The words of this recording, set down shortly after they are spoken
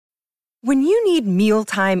When you need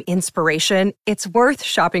mealtime inspiration, it's worth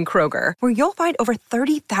shopping Kroger, where you'll find over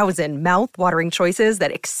 30,000 mouth-watering choices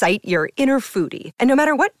that excite your inner foodie. And no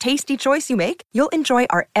matter what tasty choice you make, you'll enjoy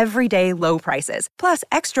our everyday low prices, plus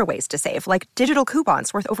extra ways to save, like digital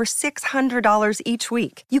coupons worth over $600 each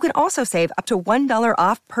week. You can also save up to $1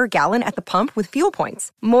 off per gallon at the pump with fuel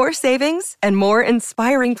points. More savings and more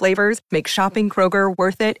inspiring flavors make shopping Kroger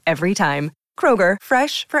worth it every time. Kroger,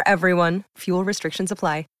 fresh for everyone. Fuel restrictions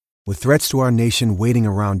apply. With threats to our nation waiting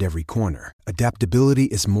around every corner, adaptability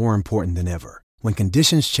is more important than ever. When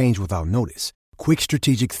conditions change without notice, quick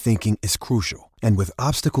strategic thinking is crucial. And with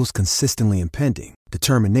obstacles consistently impending,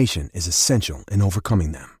 determination is essential in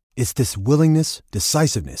overcoming them. It's this willingness,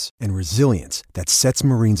 decisiveness, and resilience that sets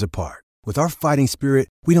Marines apart. With our fighting spirit,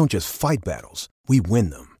 we don't just fight battles, we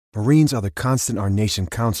win them. Marines are the constant our nation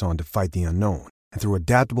counts on to fight the unknown. And through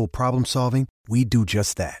adaptable problem solving, we do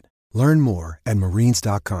just that. Learn more at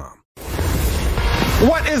marines.com.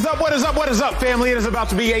 What is up, what is up, what is up, family? It is about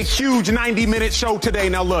to be a huge 90-minute show today.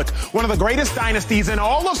 Now, look, one of the greatest dynasties in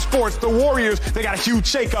all of sports, the Warriors, they got a huge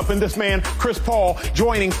shakeup in this man, Chris Paul,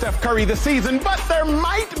 joining Steph Curry this season. But there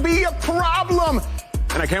might be a problem.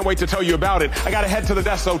 And I can't wait to tell you about it. I got to head to the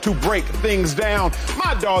desk, though, to break things down.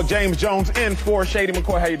 My dog, James Jones, in for Shady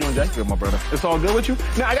McCoy. How you doing, Jay? Good, my brother. It's all good with you?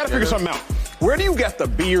 Now, I got to figure something out. Where do you get the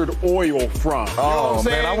beard oil from? You know what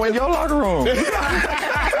man, I went in your locker room.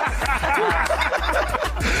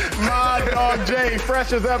 My dog, Jay,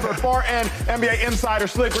 fresh as ever. Far end NBA insider,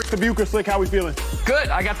 Slick. Rick the Bucher. Slick, how we feeling? Good.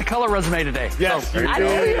 I got the color resume today. Yes. So, I knew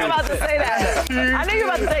you were about to say that. I knew you were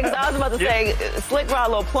about to say, because I was about to say, Slick brought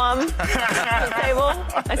a little plum to the table.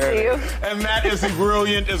 I see you. And that is the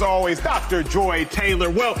brilliant, as always, Dr. Joy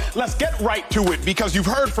Taylor. Well, let's get right to it, because you've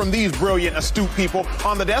heard from these brilliant, astute people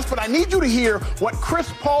on the desk, but I need you to hear what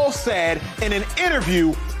Chris Paul said in an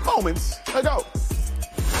interview moments ago.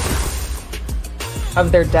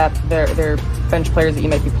 Of their depth, their bench players that you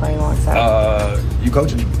might be playing alongside? You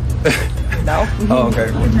coaching? No. Oh, okay.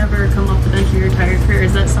 You've never come off the bench your entire career.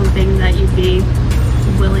 Is that something that you'd be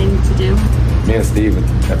willing to do? Me and Steve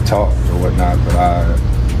have talked or whatnot, but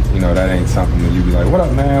that ain't something that you be like, what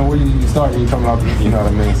up, man? Where you starting? You coming off? You know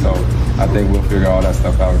what I mean? So I think we'll figure all that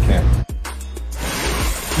stuff out in camp.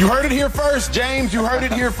 You heard it here first, James. You heard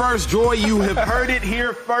it here first, Joy. You have heard it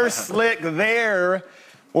here first, Slick. There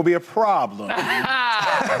will be a problem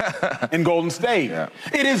in Golden State. Yeah.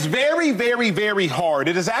 It is very, very, very hard.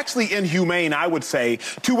 It is actually inhumane, I would say,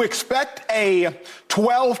 to expect a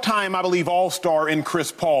 12-time, I believe, All-Star in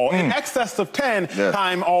Chris Paul, in excess of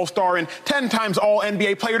 10-time All-Star and 10 times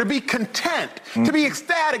All-NBA player to be content, to be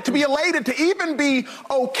ecstatic, to be elated, to even be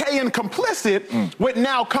okay and complicit with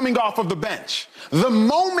now coming off of the bench. The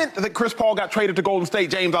moment that Chris Paul got traded to Golden State,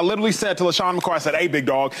 James, I literally said to LaShawn McCoy, I said, hey, big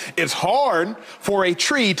dog, it's hard for a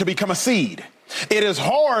tree to become a seed. It is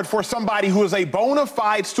hard for somebody who is a bona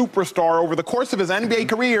fide superstar over the course of his NBA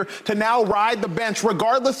career to now ride the bench,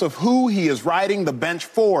 regardless of who he is riding the bench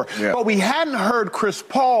for. Yeah. But we hadn't heard Chris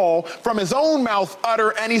Paul from his own mouth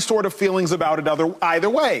utter any sort of feelings about it either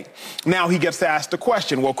way. Now he gets asked the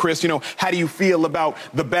question, well, Chris, how do you feel about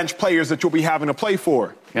the bench players that you'll be having to play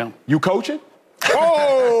for? Yeah. You coaching?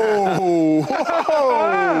 Oh,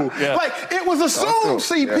 yeah. Like, it was assumed,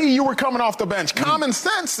 CP, you were coming off the bench. Common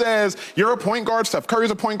sense says you're a point guard. Steph Curry's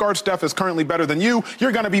a point guard. Steph is currently better than you.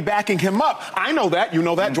 You're going to be backing him up. I know that. You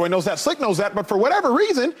know that. Joy knows that. Slick knows that. But for whatever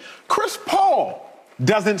reason, Chris Paul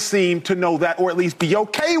doesn't seem to know that, or at least be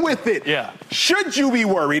okay with it. Yeah. Should you be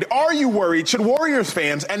worried? Are you worried? Should Warriors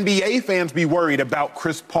fans, NBA fans, be worried about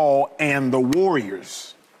Chris Paul and the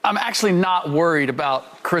Warriors? I'm actually not worried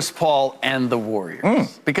about Chris Paul and the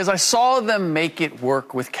Warriors because I saw them make it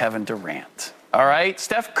work with Kevin Durant. All right?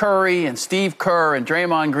 Steph Curry and Steve Kerr and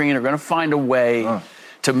Draymond Green are going to find a way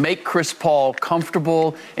to make Chris Paul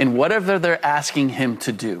comfortable in whatever they're asking him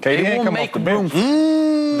to do. They will make room.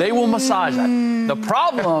 They will massage that.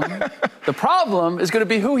 The problem is going to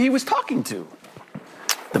be who he was talking to.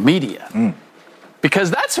 The media.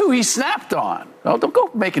 Because that's who he snapped on. Oh, don't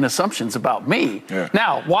go making assumptions about me. Yeah.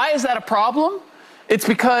 Now, why is that a problem? It's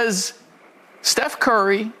because Steph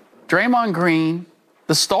Curry, Draymond Green,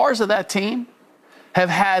 the stars of that team have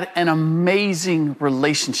had an amazing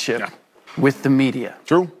relationship with the media.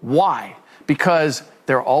 True. Why? Because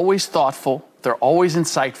they're always thoughtful. They're always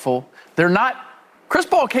insightful. They're not. Chris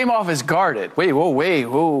Paul came off as guarded. Wait,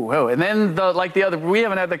 whoa. And then we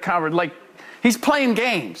haven't had the conversation. He's playing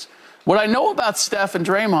games. What I know about Steph and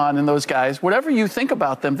Draymond and those guys, whatever you think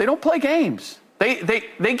about them, they don't play games.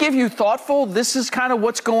 They give you thoughtful, this is kind of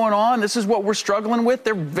what's going on, this is what we're struggling with.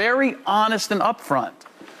 They're very honest and upfront.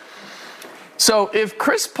 So if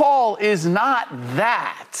Chris Paul is not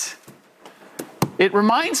that, It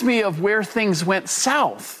reminds me of where things went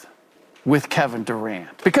south with Kevin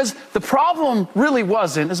Durant. Because the problem really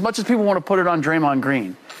wasn't, as much as people want to put it on Draymond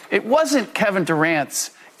Green, it wasn't Kevin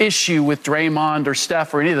Durant's issue with Draymond or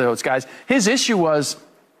Steph or any of those guys. His issue was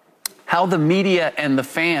how the media and the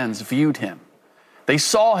fans viewed him. They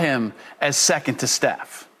saw him as second to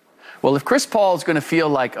Steph. Well, if Chris Paul is going to feel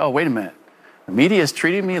like, oh, wait a minute, the media is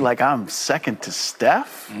treating me like I'm second to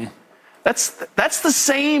Steph, that's the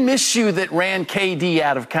same issue that ran KD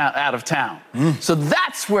out of town. So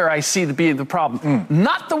that's where I see the problem.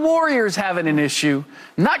 Not the Warriors having an issue,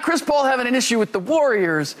 not Chris Paul having an issue with the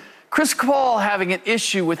Warriors, Chris Paul having an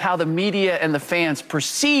issue with how the media and the fans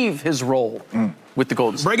perceive his role with the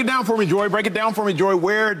Golden State. Break it down for me, Joy. Break it down for me, Joy.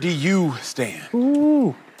 Where do you stand?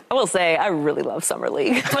 Ooh. I will say I really love Summer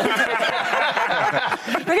League. We're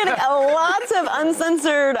getting lots of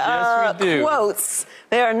uncensored quotes.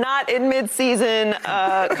 They are not in mid-season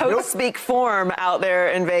coach speak form out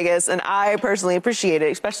there in Vegas, and I personally appreciate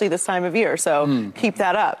it, especially this time of year. So keep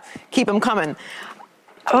that up. Keep them coming.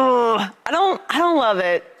 Oh, I don't love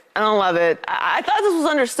it. I don't love it. I thought this was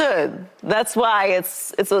understood. That's why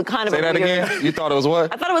it's a kind of Say a that weird... again? You thought it was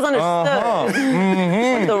what? I thought it was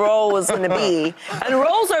understood what the role was going to be. And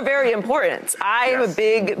roles are very important. I am a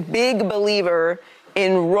big believer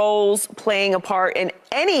in roles playing a part in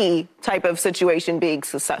any type of situation being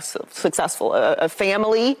successful. A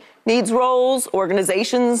family needs roles.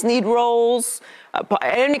 Organizations need roles.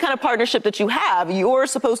 Any kind of partnership that you have, you're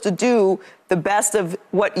supposed to do the best of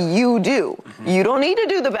what you do. You don't need to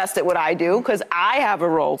do the best at what I do because I have a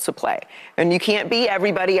role to play. And you can't be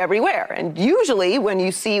everybody everywhere. And usually when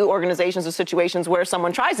you see organizations or situations where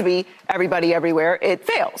someone tries to be everybody everywhere, it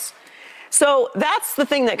fails. So that's the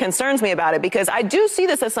thing that concerns me about it, because I do see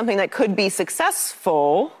this as something that could be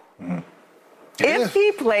successful if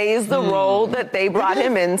he plays the role that they brought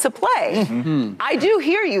him in to play. I do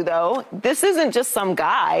hear you, though. This isn't just some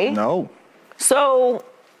guy. No. So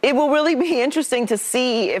it will really be interesting to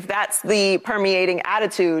see if that's the permeating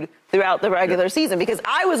attitude throughout the regular season, because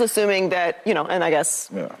I was assuming that, and I guess,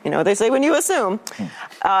 they say when you assume,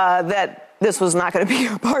 that this was not going to be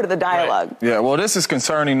a part of the dialogue. Right. Yeah, well, this is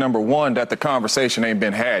concerning, number one, that the conversation ain't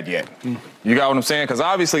been had yet. You got what I'm saying? Because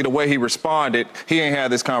obviously the way he responded, he ain't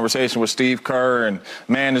had this conversation with Steve Kerr and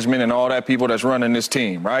management and all that people that's running this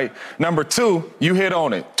team, right? Number two, you hit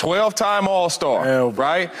on it. 12-time All-Star,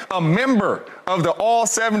 right? A member of the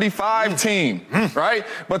All-75 team, right?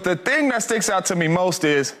 But the thing that sticks out to me most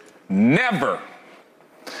is never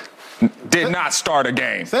did not start a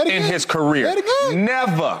game in his career.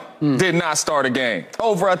 Never did not start a game.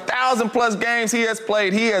 Over 1,000+ games he has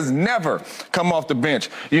played, he has never come off the bench.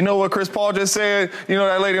 You know what Chris Paul just said? You know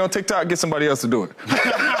that lady on TikTok? Get somebody else to do it.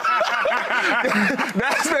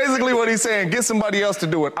 That's basically what he's saying. Get somebody else to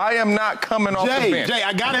do it. I am not coming off the bench. Jay,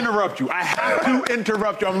 I got to interrupt you. I have to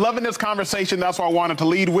interrupt you. I'm loving this conversation. That's why I wanted to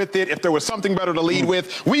lead with it. If there was something better to lead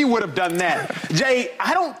with, we would have done that. Jay,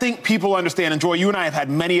 I don't think people understand, and Joy, you and I have had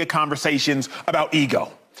many conversations about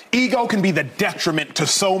ego. Ego can be the detriment to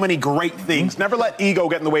so many great things. Never let ego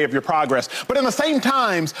get in the way of your progress. But in the same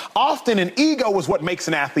times, often an ego is what makes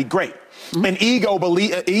an athlete great. And ego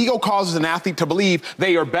causes an athlete to believe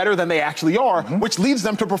they are better than they actually are, which leads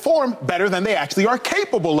them to perform better than they actually are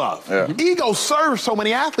capable of. Ego serves so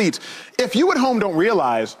many athletes. If you at home don't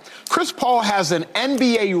realize, Chris Paul has an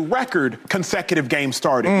NBA record consecutive game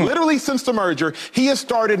starting. Literally since the merger, he has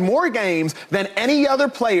started more games than any other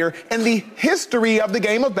player in the history of the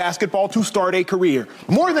game of basketball to start a career.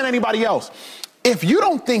 More than anybody else. If you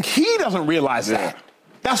don't think he doesn't realize that,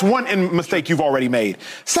 that's one mistake you've already made.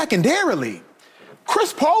 Secondarily,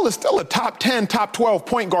 Chris Paul is still a top 10, top 12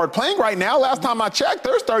 point guard playing right now. Last time I checked,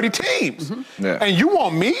 there's 30 teams. And you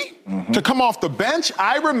want me to come off the bench?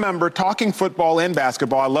 I remember talking football and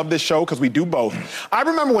basketball. I love this show because we do both. I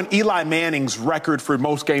remember when Eli Manning's record for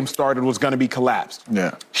most games started was going to be collapsed.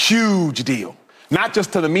 Huge deal. Not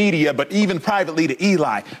just to the media, but even privately to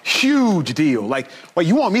Eli. Huge deal. Like, wait,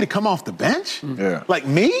 you want me to come off the bench? Like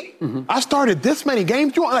me? I started this many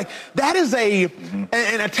games. You want, that is and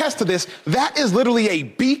attest to this, that is literally a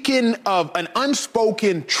beacon of an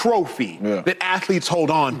unspoken trophy that athletes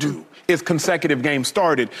hold on to. Is consecutive games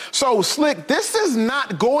started. So, Slick, this is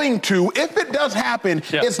not going to, if it does happen,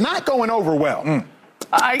 it's not going over well.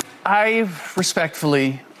 I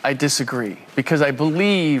respectfully, I disagree, because I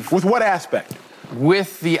believe... With what aspect?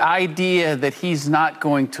 With the idea that he's not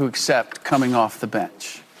going to accept coming off the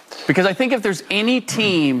bench. Because I think if there's any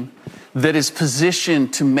team that is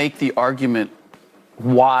positioned to make the argument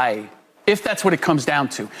why, if that's what it comes down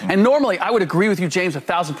to. And normally, I would agree with you, James,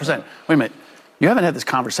 1,000%. Wait a minute. You haven't had this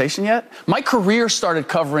conversation yet? My career started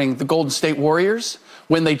covering the Golden State Warriors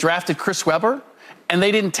when they drafted Chris Webber, and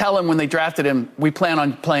they didn't tell him when they drafted him, we plan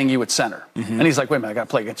on playing you at center. And he's like, wait a minute, I got to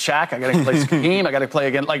play against Shaq, I got to play Hakeem, I got to play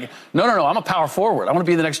against, no, I'm a power forward. I want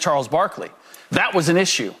to be the next Charles Barkley. That was an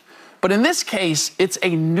issue. But in this case, it's a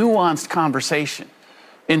nuanced conversation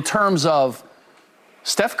in terms of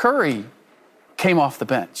Steph Curry came off the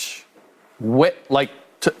bench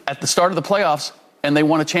at the start of the playoffs, and they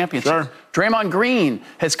won a championship. Sure. Draymond Green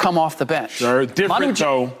has come off the bench. Sure, different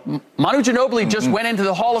though. Manu Ginobili just went into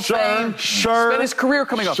the Hall of Fame. Spent his career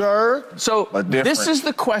coming up. So this is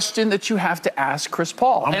the question that you have to ask Chris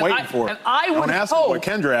Paul. I'm waiting for it. And I would ask him what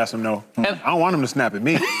Kendra asked him, though. I don't want him to snap at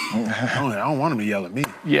me. I don't want him to yell at me.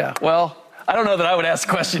 Yeah, well, I don't know that I would ask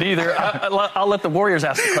the question either. I'll let the Warriors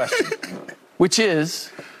ask the question, which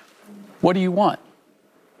is, what do you want?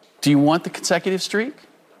 Do you want the consecutive streak?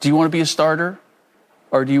 Do you want to be a starter?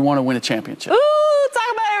 Or do you want to win a championship? Ooh, talk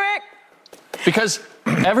about it, Rick. Because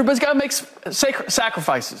everybody's got to make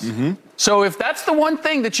sacrifices. So if that's the one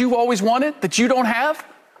thing that you've always wanted that you don't have,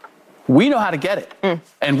 we know how to get it.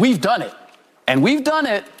 And we've done it. And we've done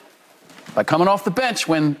it by coming off the bench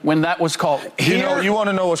when that was called. You want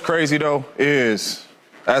to know what's crazy, though, is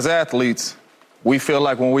as athletes, we feel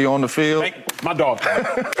like when we on the field. My dog.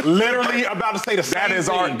 Literally about to say the same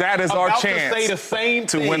thing. That is our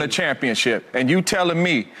chance to win a championship. And you telling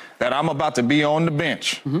me that I'm about to be on the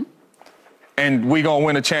bench and we gonna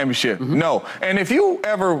win a championship. No. And if you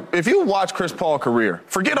watch Chris Paul's career,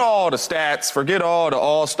 forget all the stats, forget all the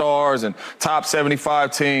all-stars and top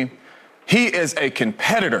 75 team. He is a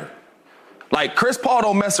competitor. Like, Chris Paul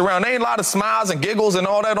don't mess around. There ain't a lot of smiles and giggles and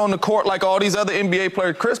all that on the court like all these other NBA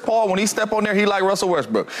players. Chris Paul, when he step on there, he like Russell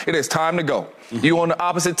Westbrook. It is time to go. You on the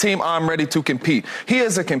opposite team, I'm ready to compete. He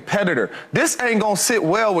is a competitor. This ain't going to sit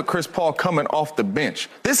well with Chris Paul coming off the bench.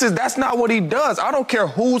 That's not what he does. I don't care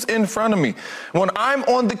who's in front of me. When I'm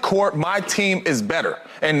on the court, my team is better.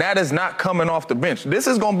 And that is not coming off the bench. This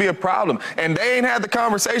is going to be a problem. And they ain't had the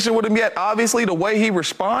conversation with him yet. Obviously, the way he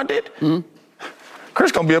responded,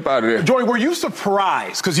 Chris gonna be up out of there. Joy, were you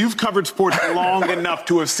surprised? Because you've covered sports long enough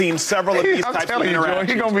to have seen several of these types of interactions.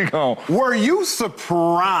 Joy, he gonna be gone. Were you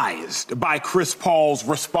surprised by Chris Paul's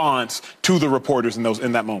response to the reporters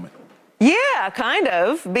in that moment? Yeah, kind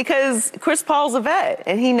of, because Chris Paul's a vet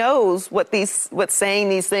and he knows what saying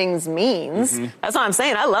these things means. That's what I'm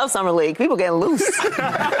saying. I love Summer League. People getting loose.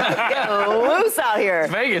 Getting loose out here.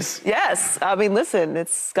 Vegas. Yes. I mean, listen,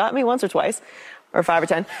 it's got me once or twice. Or 5 or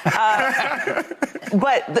 10.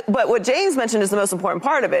 But what James mentioned is the most important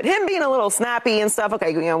part of it. Him being a little snappy and stuff,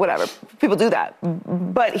 okay, whatever. People do that.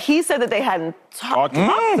 But he said that they hadn't talked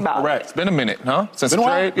about it. It's been a minute, huh? Since the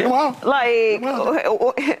trade? Been a while. Like,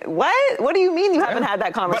 what? What do you mean you haven't had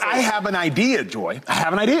that conversation? But I have an idea, Joy. I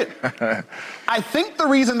have an idea. I think the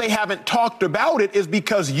reason they haven't talked about it is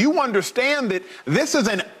because you understand that this is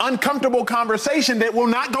an uncomfortable conversation that will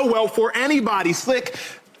not go well for anybody. Slick,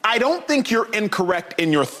 I don't think you're incorrect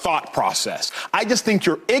in your thought process. I just think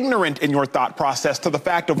you're ignorant in your thought process to the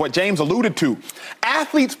fact of what James alluded to.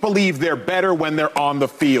 Athletes believe they're better when they're on the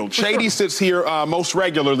field. Shady sits here most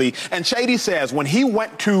regularly, and Shady says when he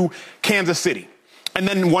went to Kansas City and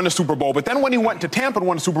then won a Super Bowl, but then when he went to Tampa and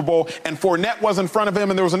won a Super Bowl and Fournette was in front of him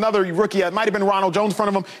and there was another rookie, it might have been Ronald Jones in front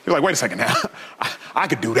of him, you're like, wait a second now, I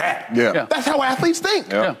could do that. Yeah. That's how athletes think.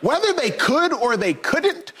 Yeah. Whether they could or they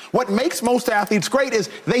couldn't, what makes most athletes great is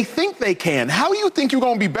they think they can. How do you think you're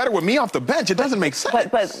going to be better with me off the bench? It doesn't make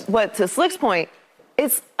sense. But to Slick's point,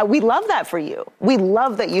 we love that for you. We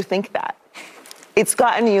love that you think that. It's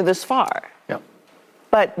gotten you this far. Yeah.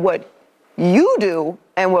 But what you do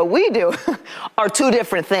and what we do are two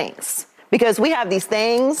different things. Because we have these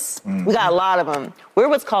things, we got a lot of them. We're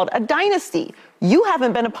what's called a dynasty. You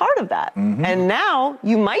haven't been a part of that. And now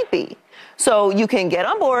you might be. So you can get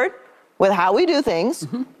on board with how we do things,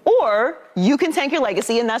 or you can tank your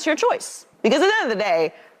legacy, and that's your choice. Because at the end of the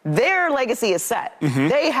day, their legacy is set.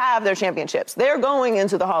 They have their championships. They're going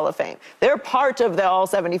into the Hall of Fame. They're part of the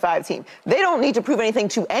All-75 team. They don't need to prove anything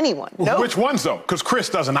to anyone. Nope. Which ones, though? Because Chris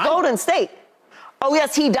doesn't. Golden State. Oh,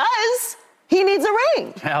 yes, he does. He needs a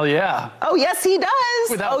ring. Hell yeah. Oh, yes, he does.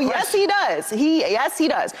 Without question. Yes, he does. Yes, he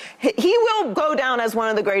does. He will go down as one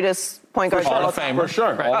of the greatest point guards. Hall of Fame. For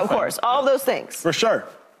sure. Right. Of course. All those things. For sure.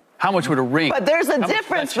 How much would a ring? But there's a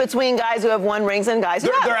difference between guys who have won rings and guys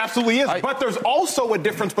who haven't. There absolutely is. But there's also a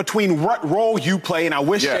difference between what role you play, and I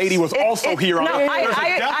wish Shady was also here on it.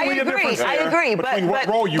 I agree. Between what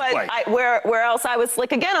role you play. Where else I would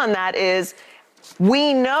Slick again on that is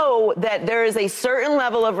We know that there is a certain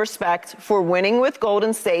level of respect for winning with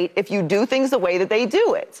Golden State if you do things the way that they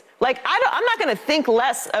do it. Like, I'm not going to think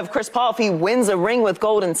less of Chris Paul if he wins a ring with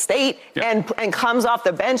Golden State and comes off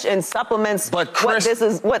the bench and supplements what's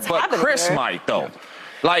happening. But Chris might, though.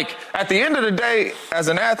 Like, at the end of the day, as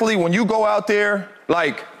an athlete, when you go out there,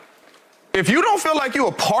 like, if you don't feel like you're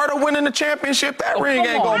a part of winning the championship, that ring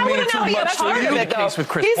ain't gonna mean too much to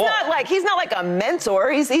you. He's not like a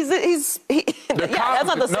mentor. That's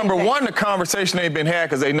not the same Number thing. one, the conversation ain't been had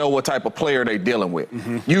because they know what type of player they dealing with.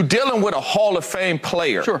 You dealing with a Hall of Fame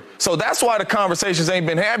player. Sure. So that's why the conversations ain't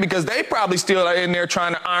been had, because they probably still are in there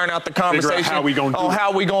trying to iron out the conversation how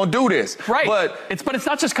we gonna do this. Right. But it's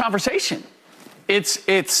not just conversation.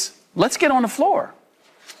 It's let's get on the floor.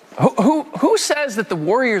 Who says that the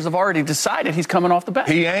Warriors have already decided he's coming off the bench?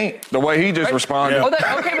 He ain't. The way he just responded.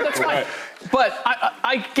 Yeah. Okay, but that's fine. But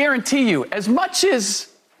I guarantee you, as much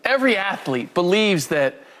as every athlete believes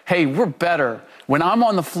that, hey, we're better when I'm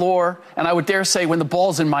on the floor, and I would dare say when the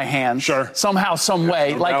ball's in my hand, somehow, some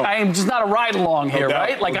way, I am just not a ride-along here,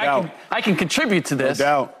 right? Like I can contribute to this. No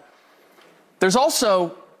doubt. There's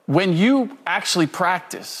also, when you actually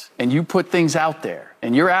practice and you put things out there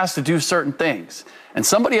and you're asked to do certain things, and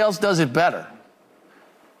somebody else does it better.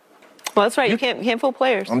 Well, that's right. You can't fool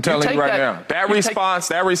players. I'm telling you right now, that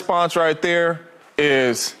response right there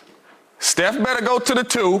is Steph better go to the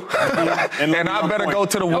 2, and I better go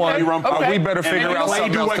to the 1. We better figure out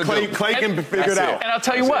something else to do. Clay can figure it out. And I'll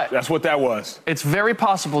tell you what. That's what that was. It's very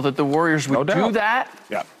possible that the Warriors would do that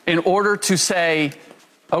in order to say,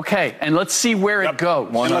 okay, and let's see where it goes.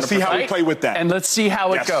 And let's see how we play with that. And let's see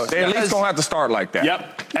how it goes. They at least going to have to start like that.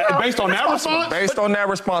 Based on that response? Based on that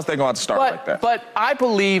response, they're going to have to start like that. But I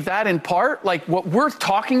believe that in part, like what we're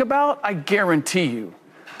talking about, I guarantee you,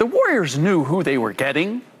 the Warriors knew who they were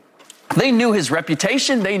getting. They knew his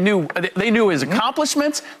reputation. They knew his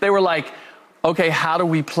accomplishments. They were like, okay, how do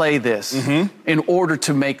we play this in order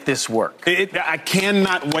to make this work? I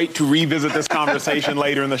cannot wait to revisit this conversation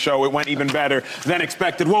later in the show. It went even better than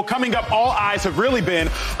expected. Well, coming up, all eyes have really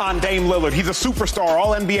been on Dame Lillard. He's a superstar,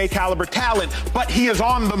 all NBA caliber talent, but he is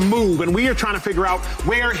on the move, and we are trying to figure out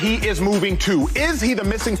where he is moving to. Is he the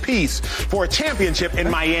missing piece for a championship in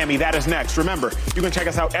Miami? That is next. Remember, you can check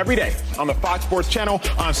us out every day on the Fox Sports channel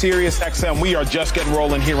on Sirius XM. We are just getting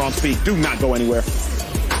rolling here on Speak. Do not go anywhere.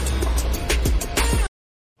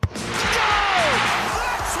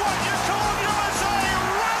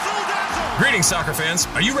 Greetings, soccer fans.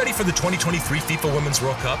 Are you ready for the 2023 FIFA Women's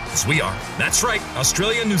World Cup? Because we are. That's right.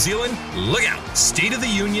 Australia and New Zealand, look out. State of the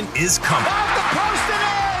Union is coming.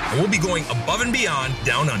 And we'll be going above and beyond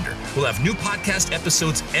down under. We'll have new podcast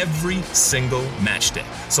episodes every single match day.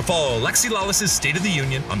 So follow Alexi Lawless's State of the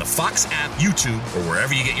Union on the Fox app, YouTube, or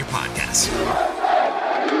wherever you get your podcasts.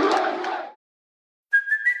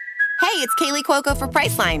 Hey, it's Kaylee Cuoco for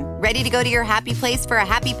Priceline. Ready to go to your happy place for a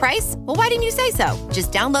happy price? Well, why didn't you say so?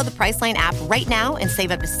 Just download the Priceline app right now and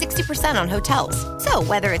save up to 60% on hotels. So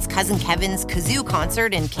whether it's Cousin Kevin's Kazoo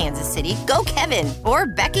Concert in Kansas City, go Kevin, or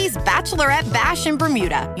Becky's Bachelorette Bash in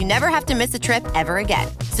Bermuda, you never have to miss a trip ever again.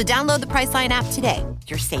 So download the Priceline app today.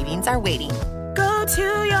 Your savings are waiting. Go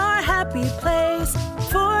to your happy place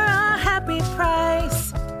for a happy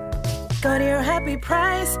price. Go to your happy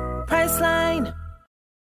price, Priceline.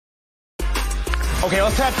 Okay,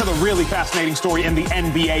 let's head to the really fascinating story in the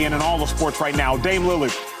NBA and in all the sports right now. Dame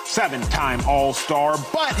Lillard, 7-time All-Star,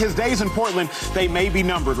 but his days in Portland, they may be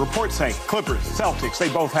numbered. Reports say Clippers, Celtics, they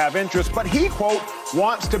both have interest, but he, quote,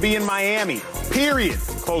 wants to be in Miami, period,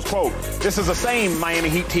 close quote. This is the same Miami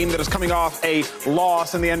Heat team that is coming off a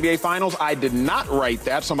loss in the NBA Finals. I did not write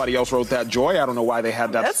that. Somebody else wrote that, Joy. I don't know why they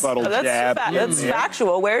had that subtle jab. That's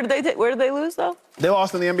factual. Where did they lose, though? They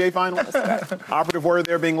lost in the NBA Finals. Operative word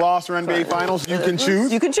there being lost or NBA Finals. You can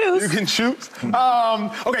choose. You can choose. You can choose.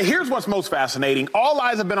 Okay, here's what's most fascinating. All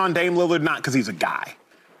eyes have been on Dame Lillard, not because he's a guy.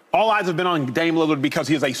 All eyes have been on Dame Lillard because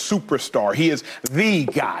he is a superstar. He is the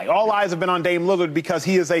guy. All eyes have been on Dame Lillard because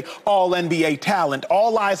he is a all-NBA talent.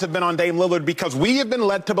 All eyes have been on Dame Lillard because we have been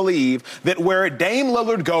led to believe that where Dame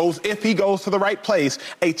Lillard goes, if he goes to the right place,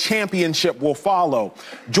 a championship will follow.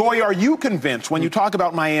 Joy, are you convinced, when you talk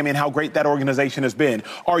about Miami and how great that organization has been,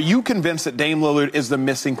 are you convinced that Dame Lillard is the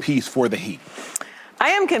missing piece for the Heat? I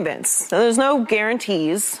am convinced. There's no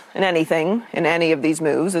guarantees in anything, in any of these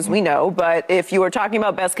moves, as we know. But if you are talking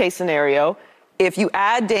about best case scenario, if you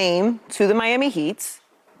add Dame to the Miami Heat,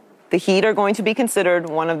 the Heat are going to be considered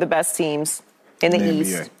one of the best teams in the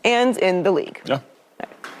East and in the league. Yeah.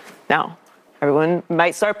 Now, everyone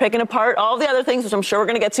might start picking apart all the other things, which I'm sure we're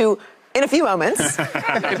going to get to in a few moments. But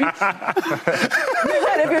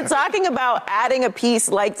if you're talking about adding a piece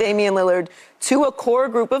like Damian Lillard to a core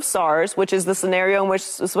group of stars, which is the scenario in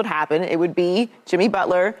which this would happen, it would be Jimmy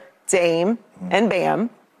Butler, Dame, and Bam.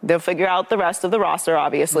 They'll figure out the rest of the roster,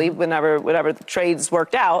 obviously, whenever the trades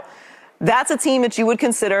worked out. That's a team that you would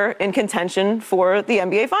consider in contention for the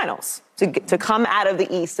NBA Finals, to come out of the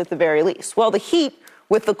East at the very least. Well, the Heat,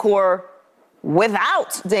 with the core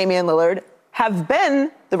without Damian Lillard, have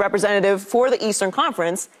been the representative for the Eastern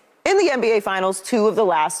Conference in the NBA Finals 2 of the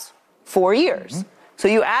last 4 years. So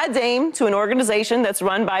you add Dame to an organization that's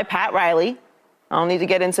run by Pat Riley. I don't need to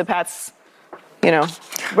get into Pat's,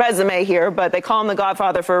 resume here, but they call him the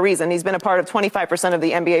Godfather for a reason. He's been a part of 25% of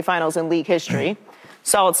the NBA Finals in league history.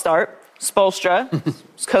 Solid start. Spoelstra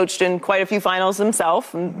has coached in quite a few finals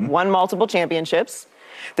himself and won multiple championships.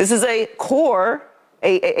 This is a core,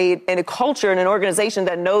 a culture and an organization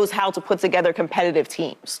that knows how to put together competitive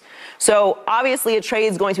teams. So obviously a trade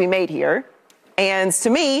is going to be made here. And to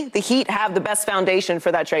me, the Heat have the best foundation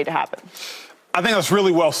for that trade to happen. I think that's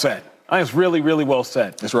really well said. I think it's really, really well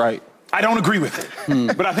said. That's right. I don't agree with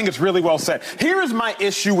it, but I think it's really well said. Here is my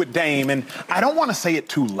issue with Dame, and I don't want to say it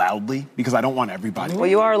too loudly because I don't want everybody. Well,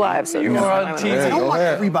 you are live, so you are on TV. I don't want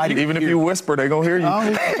everybody. Even if you whisper, they're going to hear you.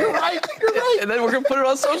 You're right. You're right. And then we're going to put it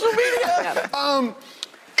on social media.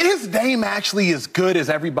 Is Dame actually as good as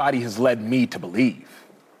everybody has led me to believe?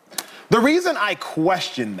 The reason I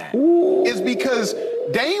question that is because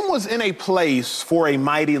Dame was in a place for a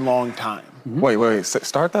mighty long time. Wait.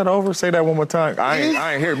 Start that over. Say that one more time. I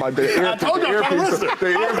ain't hear the earpiece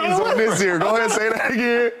on this here. Go ahead, say that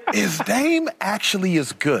again. Is Dame actually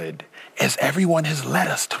as good as everyone has led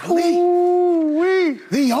us to believe?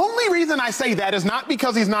 The only reason I say that is not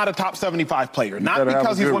because he's not a top 75 player, not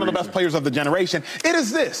because he's one of the best players of the generation. It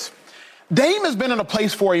is this. Dame has been in a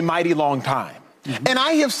place for a mighty long time. And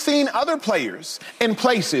I have seen other players in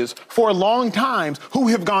places for long times who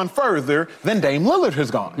have gone further than Dame Lillard has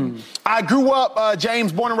gone. I grew up,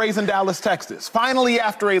 James, born and raised in Dallas, Texas. Finally,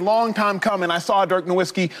 after a long time coming, I saw Dirk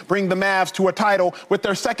Nowitzki bring the Mavs to a title with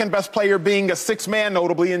their second best player being a 6-man,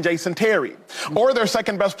 notably, in Jason Terry. Or their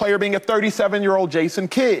second best player being a 37-year-old Jason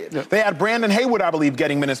Kidd. They had Brandon Haywood, I believe,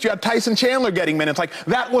 getting minutes. You had Tyson Chandler getting minutes. Like,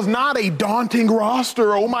 that was not a daunting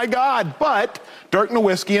roster, oh my God. But Dirk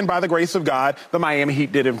Nowitzki, and by the grace of God, the Miami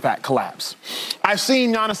Heat did, in fact, collapse. I've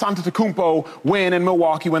seen Giannis Antetokounmpo win in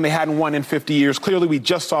Milwaukee when they hadn't won in 50 years. Clearly, we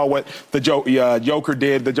just saw what the Joker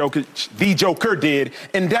did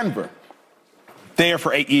in Denver. There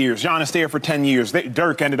for 8 years. Giannis there for 10 years.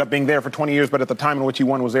 Dirk ended up being there for 20 years, but at the time in which he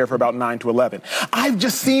won was there for about 9 to 11. I've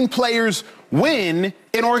just seen players win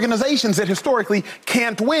in organizations that historically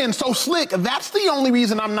can't win. So, Slick, that's the only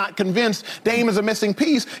reason I'm not convinced Dame is a missing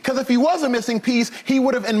piece, because if he was a missing piece, he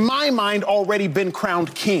would have, in my mind, already been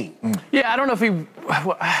crowned king. Yeah, I don't know if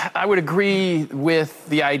I would agree with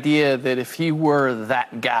the idea that if he were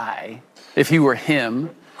that guy, if he were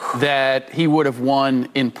him, that he would have won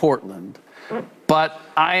in Portland. But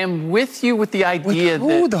I am with you with the idea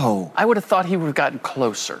that I would have thought he would have gotten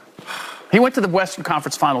closer. He went to the Western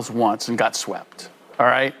Conference Finals once and got swept. All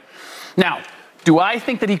right? Now, do I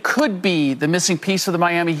think that he could be the missing piece of the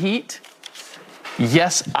Miami Heat?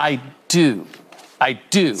 Yes, I do. I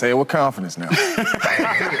do. Say it with confidence now.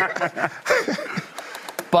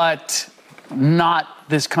 But not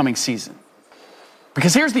this coming season.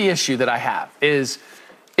 Because here's the issue that I have is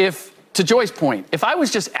to Joy's point, if I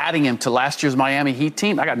was just adding him to last year's Miami Heat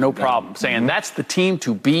team, I got no problem saying that's the team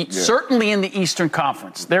to beat, certainly in the Eastern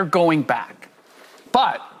Conference. They're going back.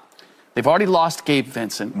 But they've already lost Gabe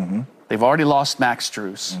Vincent. They've already lost Max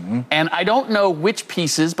Strus. And I don't know which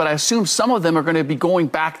pieces, but I assume some of them are going to be going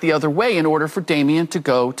back the other way in order for Damian to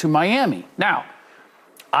go to Miami. Now,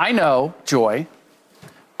 I know, Joy,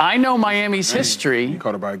 I know Miami's history. You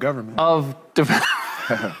caught it by a government. Of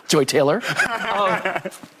Joy Taylor.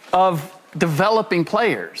 Of developing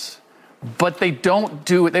players, but they don't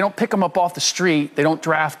do it. They don't pick them up off the street. They don't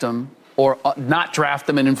draft them or not draft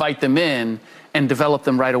them and invite them in and develop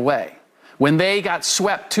them right away. When they got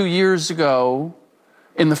swept 2 years ago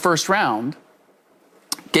in the first round,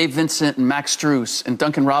 Gabe Vincent and Max Strus and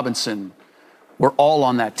Duncan Robinson were all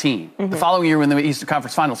on that team. The following year in the Eastern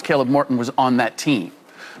Conference Finals, Caleb Morton was on that team.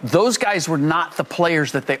 Those guys were not the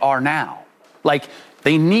players that they are now. Like,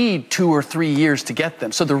 they need 2 or 3 years to get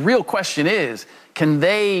them. So the real question is, can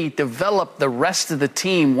they develop the rest of the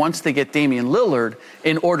team once they get Damian Lillard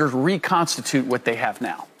in order to reconstitute what they have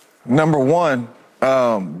now? Number one,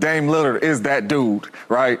 Dame Lillard is that dude,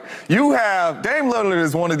 right? You have Dame Lillard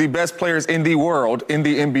is one of the best players in the world in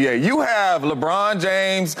the NBA. You have LeBron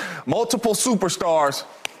James, multiple superstars.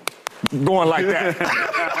 going like that.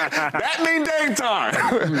 That mean Dame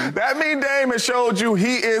time. That mean Dame has showed you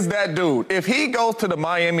he is that dude. If he goes to the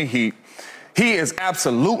Miami Heat, he is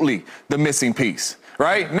absolutely the missing piece.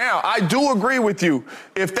 Right? Now, I do agree with you.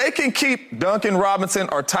 If they can keep Duncan Robinson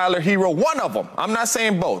or Tyler Hero, one of them, I'm not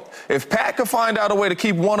saying both. If Pat could find out a way to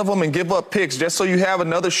keep one of them and give up picks just so you have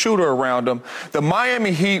another shooter around them, the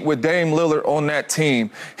Miami Heat with Dame Lillard on that team,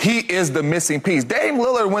 he is the missing piece. Dame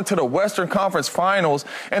Lillard went to the Western Conference Finals,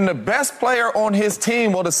 and the best player on his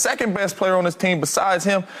team, well, the second best player on his team besides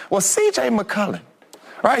him, was C.J. McCollum.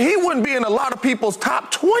 Right? He wouldn't be in a lot of people's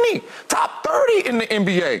top 20, top 30 in the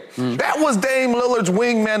NBA. That was Dame Lillard's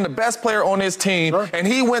wingman, the best player on his team, and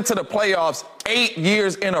he went to the playoffs 8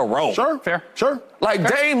 years in a row. Fair. Like,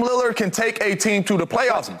 Dame Lillard can take a team to the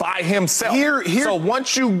playoffs by himself. So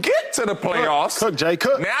once you get to the playoffs,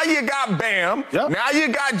 now you got Bam, now you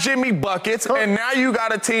got Jimmy Buckets, and now you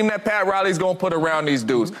got a team that Pat Riley's going to put around these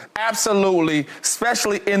dudes. Absolutely,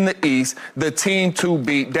 especially in the East, the team to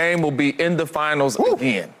beat. Dame will be in the finals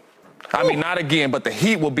again. I mean, not again, but the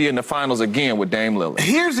Heat will be in the finals again with Dame Lillard.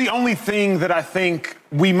 Here's the only thing that I think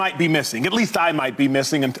we might be missing, at least I might be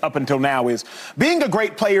missing up until now, is being a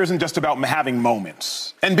great player isn't just about having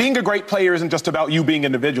moments. And being a great player isn't just about you being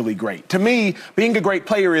individually great. To me, being a great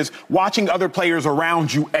player is watching other players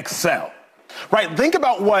around you excel. Right? Think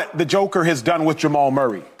about what the Joker has done with Jamal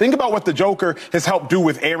Murray. Think about what the Joker has helped do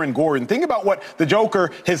with Aaron Gordon. Think about what the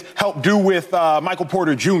Joker has helped do with Michael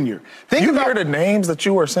Porter Jr. Hear the names that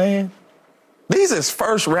you are saying? These is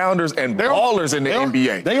first rounders and ballers in the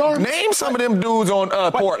NBA. They are. Name some of them dudes on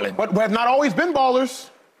Portland. But have not always been ballers.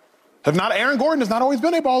 Aaron Gordon has not always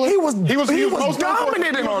been a baller. He was most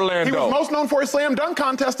dominant in Orlando. He was most known for his slam dunk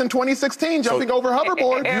contest in 2016, jumping over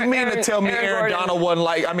hoverboard. You mean to tell me Aaron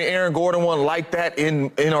Gordon wasn't like that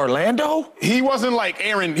in Orlando? He wasn't like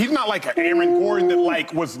Aaron. He's not like Aaron Gordon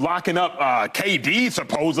that was locking up KD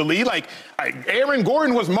supposedly. Aaron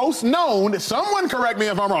Gordon was most known. Someone correct me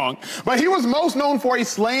if I'm wrong, but he was most known for a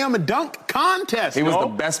slam dunk contest. He was the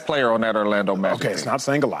best player on that Orlando Magic. Okay, it's not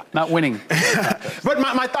saying a lot. Not winning. But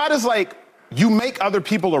my thought is you make other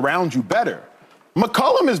people around you better.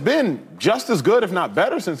 McCollum has been just as good, if not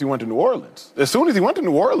better, since he went to New Orleans. As soon as he went to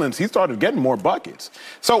New Orleans, he started getting more buckets.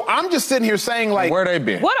 So I'm just sitting here saying, where they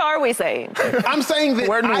been? What are we saying? I'm saying that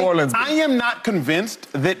where New Orleans been? I am not convinced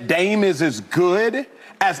that Dame is as good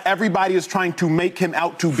as everybody is trying to make him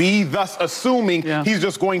out to be, thus assuming he's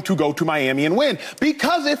just going to go to Miami and win.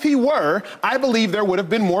 Because if he were, I believe there would have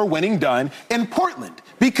been more winning done in Portland.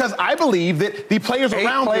 Because I believe that the players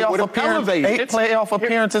around him would have elevated. 8 playoff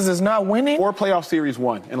appearances is not winning? 4 playoff series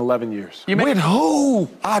won in 11 years. With who,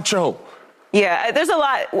 Acho? Yeah, there's a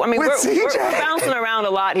lot. I mean, we're bouncing around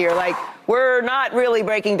a lot here. We're not really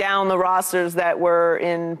breaking down the rosters that were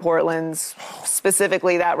in Portland's,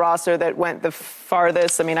 specifically that roster that went the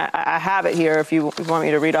farthest. I mean, I have it here if you want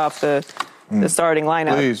me to read off the starting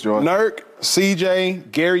lineup. Please, Jordan. Nurk,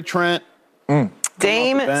 CJ, Gary Trent.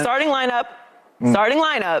 Dame, starting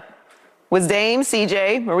lineup was Dame,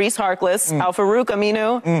 CJ, Maurice Harkless, Al-Farouq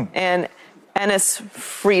Aminu, and Enes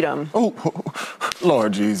Freedom. Oh,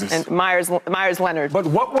 Lord Jesus. And Myers Leonard. But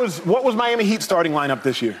what was Miami Heat starting lineup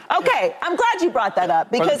this year? Okay, I'm glad you brought that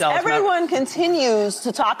up because everyone continues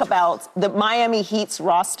to talk about the Miami Heat's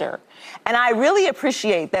roster. And I really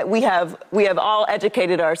appreciate that we have all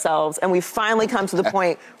educated ourselves and we've finally come to the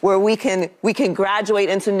point where we can graduate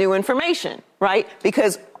into new information, right?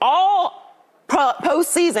 Because all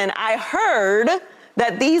postseason I heard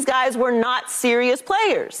that these guys were not serious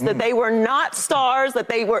players, that they were not stars, that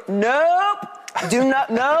they were, nope. I'm not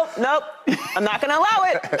going to allow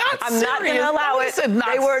it. I'm not going to allow it.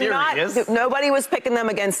 They were serious. Not, nobody was picking them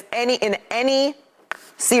against in any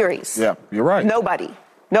series. Yeah, you're right.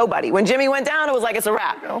 Nobody. When Jimmy went down, it was like it's a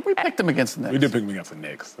wrap. No, we picked them against the Knicks. We did pick them against the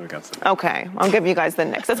Knicks. Okay, I'll give you guys the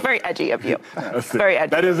Knicks. That's very edgy of you. Very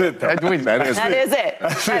edgy. That is it. That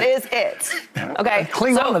is it. Okay.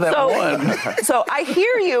 Cling on to that one. So I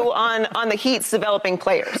hear you on the Heat's developing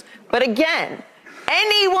players, but again,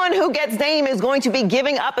 anyone who gets Dame is going to be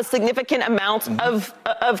giving up a significant amount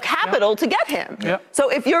of capital to get him. Yep. So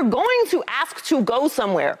if you're going to ask to go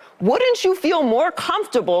somewhere, wouldn't you feel more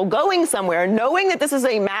comfortable going somewhere, knowing that this is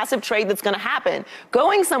a massive trade that's going to happen,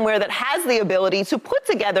 going somewhere that has the ability to put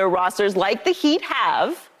together rosters like the Heat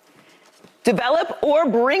have, develop or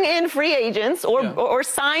bring in free agents or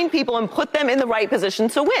sign people and put them in the right position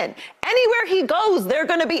to win. Anywhere he goes, they're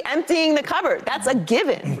going to be emptying the cupboard. That's a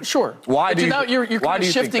given. Sure. Why do you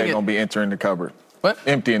think they're going to be entering the cupboard? What?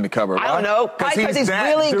 Empty in the cupboard. I don't know. Because he's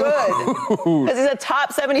really good. Because he's a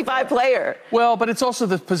top 75 player. Well, but it's also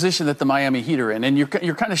the position that the Miami Heat are in. And you're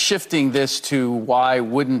kind of shifting this to why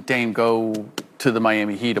wouldn't Dame go to the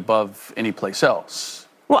Miami Heat above any place else?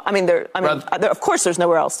 Well, I mean, of course there's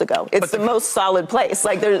nowhere else to go. It's the most solid place.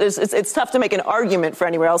 Like, it's tough to make an argument for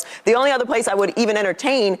anywhere else. The only other place I would even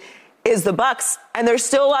entertain is the Bucks, and there's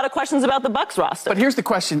still a lot of questions about the Bucks roster. But here's the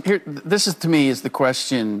question. This is, to me, is the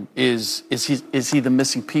question: is he the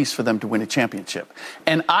missing piece for them to win a championship?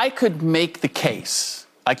 And I could make the case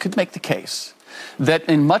that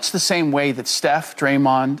in much the same way that Steph,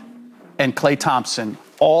 Draymond, and Klay Thompson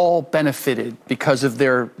all benefited because of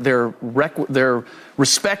their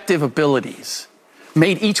respective abilities,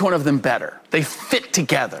 made each one of them better. They fit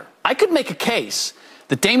together. I could make a case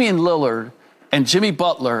that Damian Lillard and Jimmy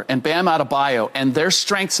Butler and Bam Adebayo and their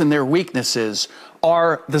strengths and their weaknesses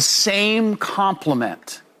are the same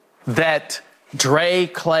complement that Dre,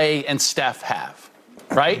 Klay, and Steph have,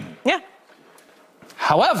 right? Yeah.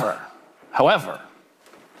 However,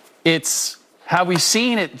 have we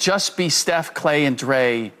seen it just be Steph, Klay, and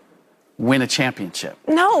Dre win a championship?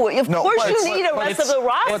 No, of course you need a rest of the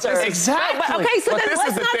roster. Exactly. Okay, so then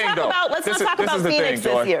let's not talk about Phoenix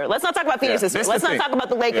this year. Let's not talk about Phoenix this year. Let's not talk about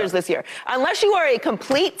the Lakers this year. Unless you are a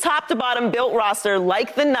complete top-to-bottom built roster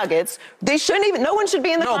like the Nuggets, no one should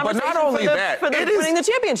be in the conversation but not only for winning the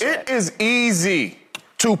championship. It is easy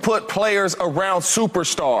to put players around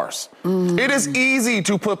superstars. It is easy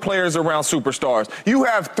to put players around superstars. You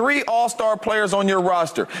have 3 all-star players on your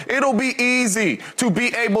roster. It'll be easy to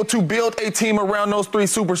be able to build a team around those 3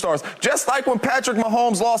 superstars. Just like when Patrick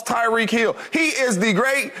Mahomes lost Tyreek Hill. He is the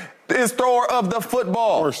greatest thrower of the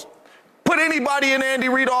football. Of course. Put anybody in Andy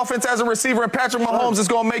Reid offense as a receiver, and Patrick Mahomes is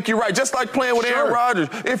going to make you right, just like playing with Aaron Rodgers.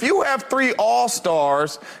 If you have 3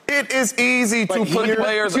 all-stars, it is easy to put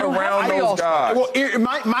players around those guys. Well,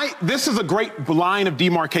 this is a great line of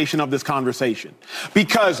demarcation of this conversation,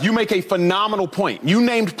 because you make a phenomenal point. You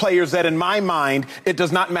named players that, in my mind, it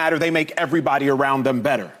does not matter. They make everybody around them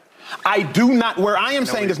better. Where I am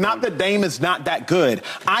saying is not that Dame is not that good.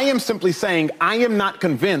 I am simply saying I am not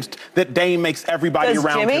convinced that Dame makes everybody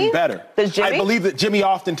around him better. Does Jimmy? I believe that Jimmy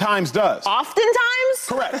oftentimes does. Oftentimes?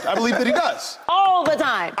 Correct. I believe that he does. All the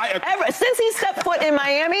time. Since he stepped foot in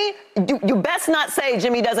Miami, you best not say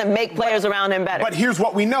Jimmy doesn't make players around him better. But here's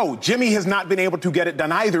what we know. Jimmy has not been able to get it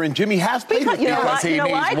done either, and Jimmy has played with because he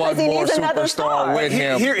needs one more superstar with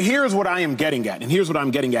him. Here's what I am getting at, and here's what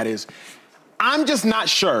I'm getting at is, I'm just not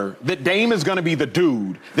sure that Dame is going to be the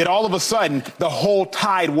dude that all of a sudden the whole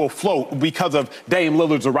tide will float because of Dame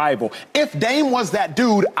Lillard's arrival. If Dame was that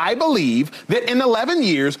dude, I believe that in 11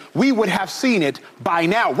 years we would have seen it by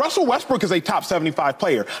now. Russell Westbrook is a top 75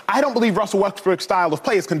 player. I don't believe Russell Westbrook's style of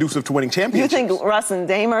play is conducive to winning championships. You think Russ and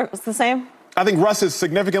Dame are the same? I think Russ is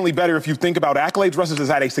significantly better if you think about accolades. Russ has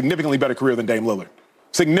had a significantly better career than Dame Lillard.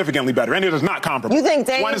 Significantly better, and it is not comparable. You think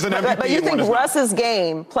Dame, one is an MVP, but you think Russ's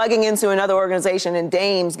game plugging into another organization and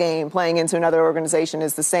Dame's game playing into another organization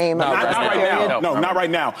is the same? Not right now. No, not right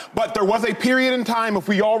now. But there was a period in time, if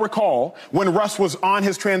we all recall, when Russ was on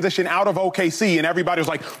his transition out of OKC, and everybody was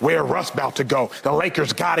like, "Where Russ about to go? The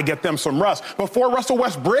Lakers got to get them some Russ." Before Russell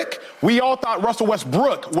Westbrook, we all thought Russell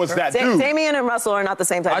Westbrook was that dude. Damian and Russell are not the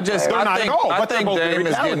same type of player. I think Dame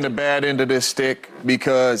is getting the bad end of this stick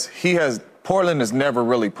because Portland has never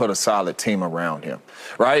really put a solid team around him,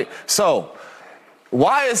 right? So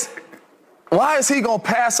why is he going to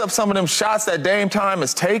pass up some of them shots that Dame Time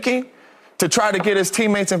is taking to try to get his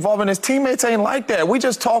teammates involved? And his teammates ain't like that. We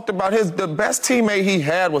just talked about the best teammate he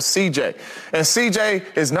had was CJ. And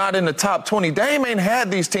CJ is not in the top 20. Dame ain't had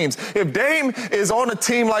these teams. If Dame is on a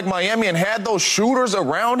team like Miami and had those shooters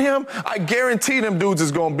around him, I guarantee them dudes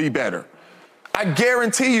is going to be better. I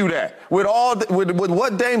guarantee you that. With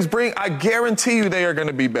what Dame's bring, I guarantee you they are going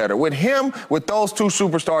to be better. With him, with those 2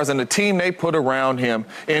 superstars and the team they put around him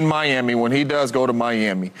in Miami, when he does go to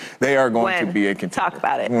Miami, they are going to be a contender. Talk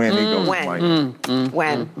about it. When he goes to Miami.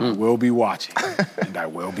 When? I will be watching, and I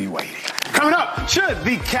will be waiting. Coming up, should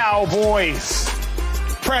the Cowboys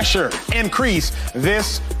pressure increase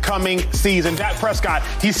this coming season? Dak Prescott,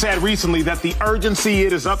 he said recently that the urgency,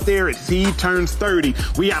 it is up there as he turns 30.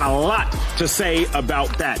 We got a lot to say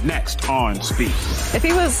about that next on Speed. If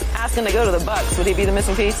he was asking to go to the Bucs, would he be the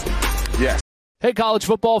missing piece? Yes. Hey, college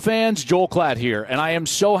football fans, Joel Klatt here, and I am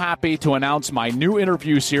so happy to announce my new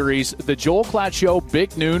interview series, The Joel Klatt Show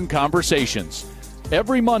Big Noon Conversations.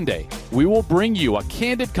 Every Monday, we will bring you a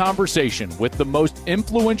candid conversation with the most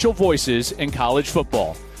influential voices in college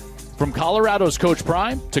football. From Colorado's Coach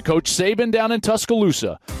Prime to Coach Saban down in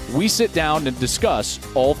Tuscaloosa, we sit down and discuss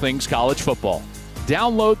all things college football.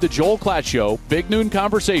 Download The Joel Klatt Show Big Noon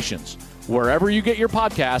Conversations wherever you get your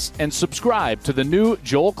podcasts and subscribe to the new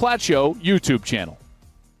Joel Klatt Show YouTube channel.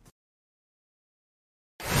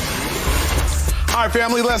 All right,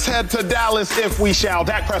 family, let's head to Dallas if we shall.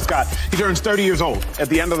 Dak Prescott, he turns 30 years old at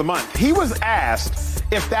the end of the month. He was asked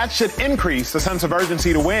if that should increase the sense of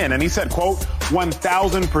urgency to win, and he said, quote,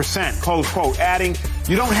 1,000%, close quote, adding,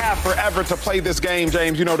 you don't have forever to play this game,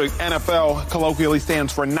 James. You know the NFL colloquially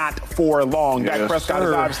stands for not for long. Yes, Dak Prescott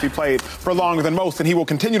has obviously played for longer than most, and he will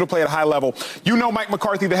continue to play at a high level. You know Mike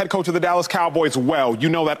McCarthy, the head coach of the Dallas Cowboys, well. You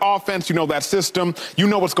know that offense, you know that system, you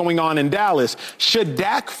know what's going on in Dallas. Should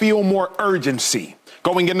Dak feel more urgency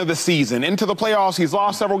going into the season, into the playoffs? He's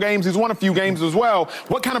lost several games. He's won a few games as well.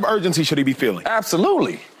 What kind of urgency should he be feeling?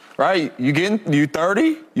 Absolutely. Right? You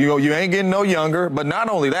 30, you ain't getting no younger, but not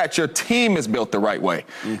only that, your team is built the right way.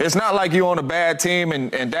 Mm-hmm. It's not like you're on a bad team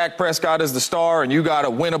and Dak Prescott is the star and you got to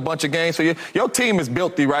win a bunch of games. So your team is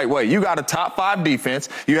built the right way. You got a top 5 defense.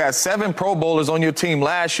 You had 7 Pro Bowlers on your team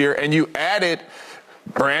last year, and you added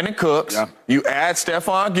Brandon Cooks. Yeah. You add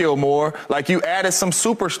Stephon Gilmore. Like, you added some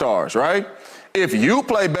superstars, right? If you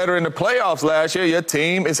play better in the playoffs last year, your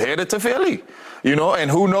team is headed to Philly, and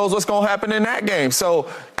who knows what's going to happen in that game. So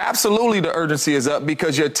absolutely the urgency is up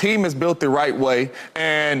because your team is built the right way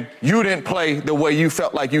and you didn't play the way you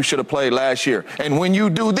felt like you should have played last year. And when you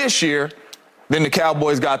do this year, then the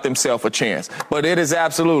Cowboys got themselves a chance. But it is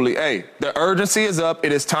absolutely, the urgency is up.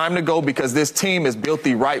 It is time to go because this team is built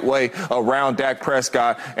the right way around Dak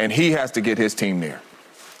Prescott, and he has to get his team there.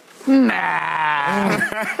 Nah.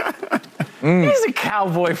 He's a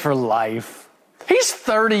Cowboy for life. He's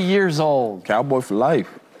 30 years old. Cowboy for life.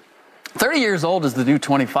 30 years old is the new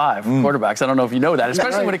 25 quarterbacks. I don't know if you know that,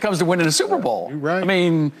 especially when it comes to winning a Super Bowl. You're right. I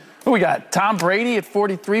mean, who we got? Tom Brady at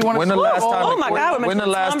 43 won a Super Bowl. Oh, my God. When the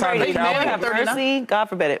last time the Cowboys have mercy? God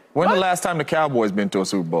forbid it. When the last time the Cowboys been to a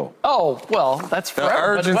Super Bowl? Oh, well, that's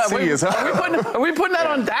forever. The urgency is up. Are we putting that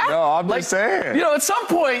on Dak? No, I'm just saying. At some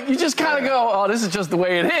point, you just kind of go, oh, this is just the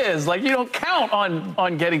way it is. Like, you don't count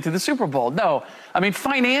on getting to the Super Bowl. No. I mean,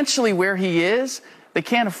 financially, where he is, they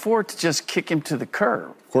can't afford to just kick him to the curb.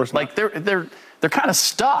 Of course not. Like, they're kind of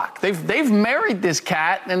stuck. They've married this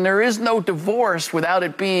cat, and there is no divorce without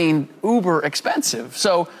it being uber expensive.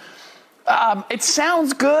 So it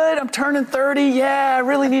sounds good. I'm turning 30. Yeah, I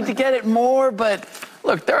really need to get it more. But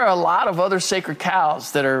look, there are a lot of other sacred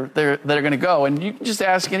cows that are going to go. And you can just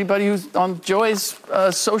ask anybody who's on Joy's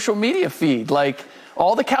social media feed, like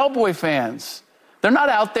all the Cowboy fans. They're not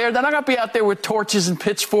out there. They're not going to be out there with torches and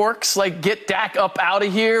pitchforks, like, get Dak up out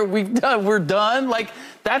of here. We're done. Like,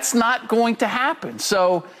 that's not going to happen.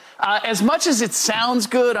 So as much as it sounds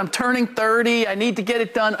good, I'm turning 30. I need to get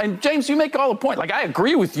it done. And, James, you make all the point. Like, I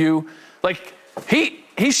agree with you. Like,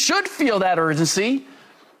 he should feel that urgency.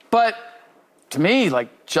 But to me,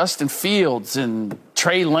 like, Justin Fields and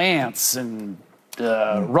Trey Lance and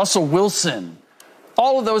Russell Wilson,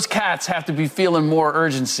 all of those cats have to be feeling more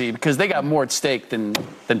urgency because they got more at stake than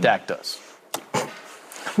Dak does.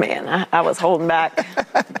 Man, I was holding back.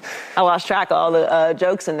 I lost track of all the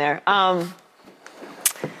jokes in there. Not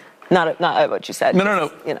what you said. No.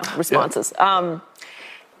 Responses. Yeah.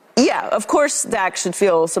 Yeah, of course, Dak should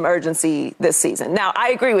feel some urgency this season. Now, I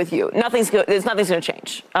agree with you. Nothing's going to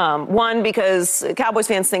change. One, because Cowboys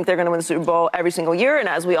fans think they're going to win the Super Bowl every single year, and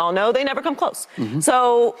as we all know, they never come close. Mm-hmm.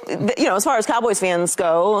 So, as far as Cowboys fans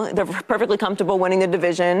go, they're perfectly comfortable winning the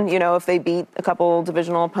division. If they beat a couple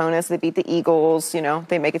divisional opponents, they beat the Eagles,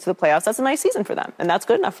 they make it to the playoffs. That's a nice season for them, and that's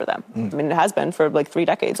good enough for them. I mean, it has been for like 3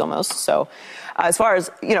 decades almost. So, as far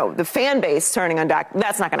as, the fan base turning on Dak,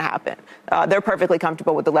 that's not going to happen. They're perfectly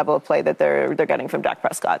comfortable with the level of play that they're getting from Dak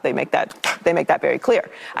Prescott. They make that very clear.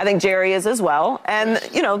 I think Jerry is as well. And,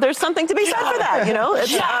 there's something to be said for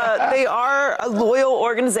that. They are a loyal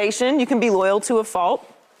organization. You can be loyal to a fault.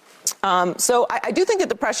 So I do think that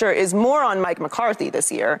the pressure is more on Mike McCarthy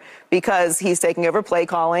this year because he's taking over play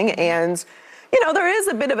calling and there is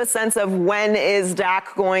a bit of a sense of when is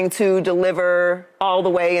Dak going to deliver all the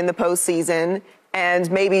way in the postseason.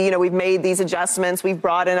 And maybe, we've made these adjustments. We've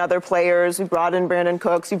brought in other players. We've brought in Brandon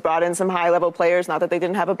Cooks. We've brought in some high-level players. Not that they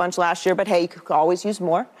didn't have a bunch last year, but, hey, you could always use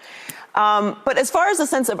more. But as far as the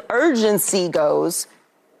sense of urgency goes,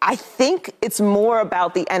 I think it's more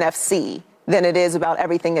about the NFC than it is about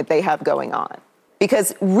everything that they have going on.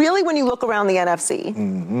 Because really, when you look around the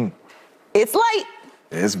NFC, it's light.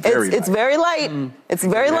 It's very light. It's very light. It's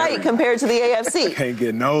very light compared to the AFC. Can't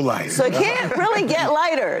get no lighter. So it can't really get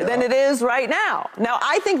lighter than it is right now. Now,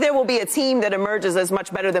 I think there will be a team that emerges as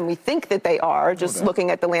much better than we think that they are, just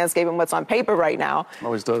looking at the landscape and what's on paper right now.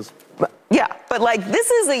 Always does. But, yeah, but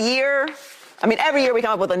this is a year I mean, every year we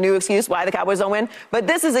come up with a new excuse why the Cowboys don't win, but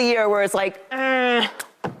this is a year where it's like,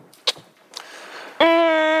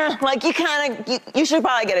 like you should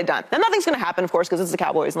probably get it done. Now, nothing's going to happen, of course, because it's the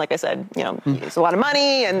Cowboys, and like I said, it's a lot of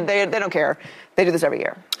money, and they don't care. They do this every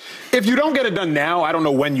year. If you don't get it done now, I don't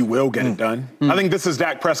know when you will get it done. I think this is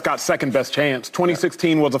Dak Prescott's second best chance.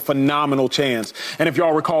 2016 was a phenomenal chance. And if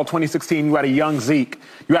y'all recall, 2016, you had a young Zeke.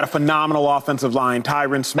 You had a phenomenal offensive line,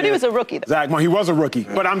 Tyron Smith. But he was a rookie, though. Zach, he was a rookie.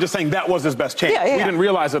 But I'm just saying that was his best chance. We didn't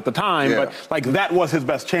realize at the time, but that was his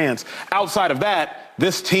best chance. Outside of that,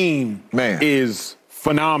 this team is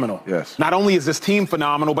phenomenal. Yes. Not only is this team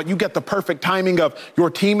phenomenal, but you get the perfect timing of your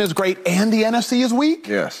team is great and the NFC is weak.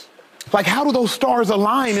 Yes. Like, how do those stars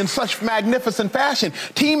align in such magnificent fashion?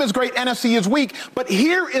 Team is great, NFC is weak. But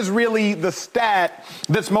here is really the stat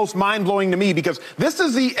that's most mind-blowing to me, because this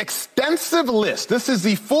is the extensive list. This is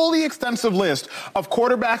the fully extensive list of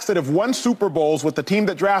quarterbacks that have won Super Bowls with the team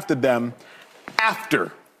that drafted them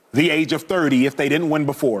after the age of 30 if they didn't win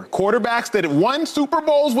before. Quarterbacks that have won Super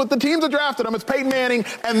Bowls with the teams that drafted them, it's Peyton Manning,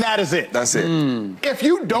 and that is it. That's it. If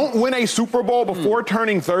you don't win a Super Bowl before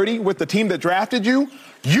turning 30 with the team that drafted you,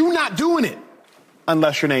 you're not doing it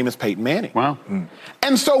unless your name is Peyton Manning. Wow.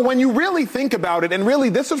 And so when you really think about it, and really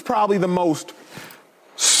this is probably the most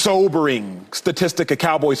sobering statistic a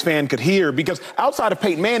Cowboys fan could hear, because outside of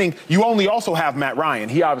Peyton Manning, you only also have Matt Ryan.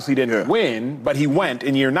 He obviously didn't win, but he went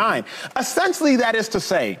in year 9. Essentially, that is to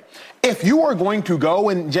say, if you are going to go,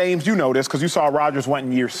 and James, you know this because you saw Rodgers went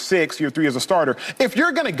in year 6, year 3 as a starter. If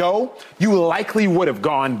you're going to go, you likely would have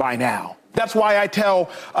gone by now. That's why I tell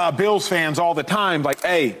Bills fans all the time, like,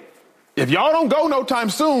 hey, if y'all don't go no time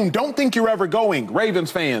soon, don't think you're ever going.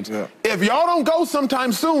 Ravens fans. If y'all don't go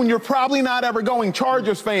sometime soon, you're probably not ever going.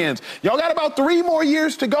 Chargers fans. Y'all got about 3 more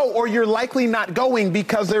years to go, or you're likely not going,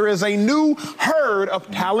 because there is a new herd of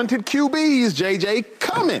talented QBs, JJ,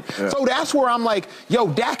 coming. So that's where I'm like, yo,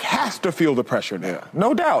 Dak has to feel the pressure now.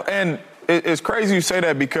 No doubt. And it's crazy you say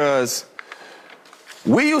that, because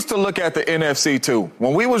we used to look at the NFC too.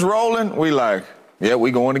 When we was rolling, we like, yeah,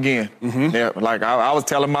 we going again. Yeah, like I was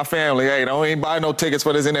telling my family, hey, don't even buy no tickets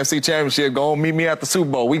for this NFC Championship. Go meet me at the Super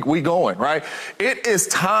Bowl. We going, right? It is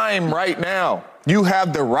time right now. You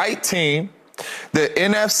have the right team. The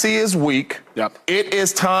NFC is weak. It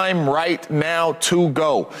is time right now to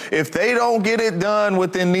go. If they don't get it done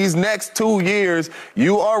within these next 2 years,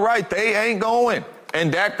 you are right. They ain't going. And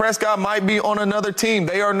Dak Prescott might be on another team.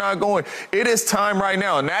 They are not going. It is time right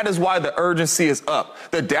now, and that is why the urgency is up.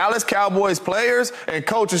 The Dallas Cowboys players and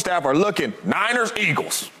coaching staff are looking Niners,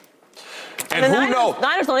 Eagles. And who knows?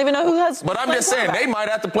 Niners don't even know who has. But I'm just saying, they might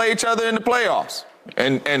have to play each other in the playoffs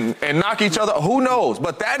and knock each other. Who knows?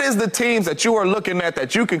 But that is the teams that you are looking at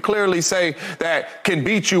that you can clearly say that can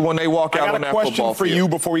beat you when they walk out on that football field. I got a question for you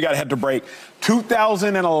before we got to head to break.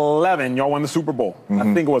 2011, y'all won the Super Bowl. I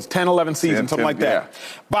think it was 10-11 season, something like that.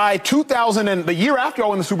 By 2000 and the year after y'all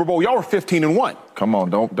won the Super Bowl, y'all were 15-1. Come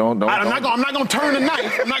on, don't. I'm not going to turn the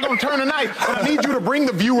knife. I'm not going to turn the knife. But I need you to bring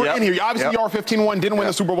the viewer in here. Obviously, y'all were 15-1, didn't win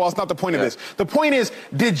the Super Bowl. That's not the point of this. The point is,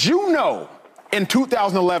 did you know in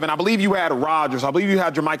 2011, I believe you had Rodgers, I believe you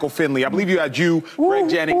had Jermichael Finley, I believe you had Greg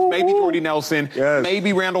Jennings, maybe Jordy Nelson,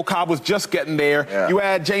 maybe Randall Cobb was just getting there. You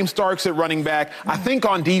had James Starks at running back. I think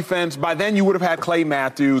on defense, by then you would have had Clay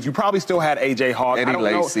Matthews. You probably still had A.J. Hawk. Eddie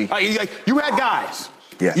Lacy. You had guys.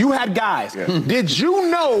 You had guys. Did you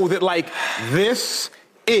know that, like, this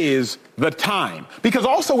is the time? Because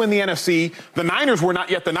also in the NFC, the Niners were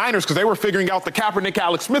not yet the Niners because they were figuring out the Kaepernick,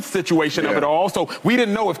 Alex Smith situation of it all. So we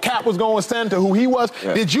didn't know if Cap was going to send to who he was.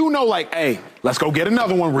 Did you know, like, hey, let's go get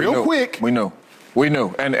another one real quick? We knew.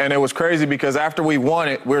 And it was crazy because after we won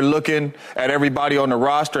it, we're looking at everybody on the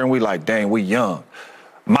roster and we like, dang, we young.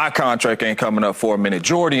 My contract ain't coming up for a minute.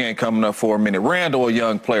 Jordy ain't coming up for a minute. Randall, a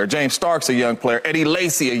young player. James Starks, a young player. Eddie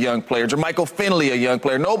Lacy, a young player. Jermichael Finley, a young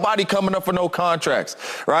player. Nobody coming up for no contracts,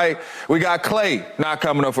 right? We got Clay not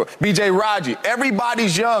coming up for B.J. Raji.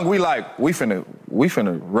 Everybody's young. We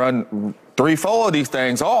finna run 3-4 of these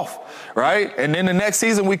things off, right? And then the next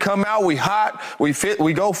season we come out, we hot, we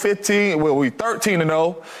go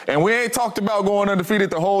 13-0, and we ain't talked about going undefeated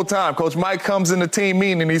the whole time. Coach Mike comes in the team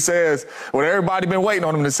meeting and he says, well, everybody been waiting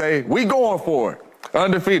on him to say, we going for it.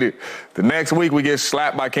 Undefeated. The next week we get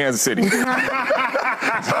slapped by Kansas City.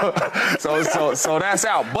 so that's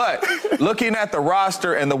out. But looking at the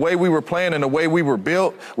roster and the way we were playing and the way we were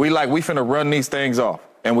built, we finna run these things off.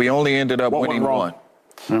 And we only ended up winning one.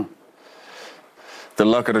 The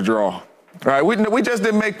luck of the draw. Right, we just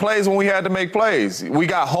didn't make plays when we had to make plays. We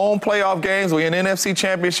got home playoff games. We in NFC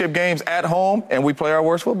championship games at home, and we play our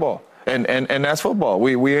worst football. And that's football.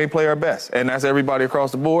 We ain't play our best. And that's everybody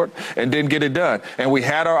across the board and didn't get it done. And we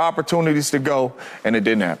had our opportunities to go, and it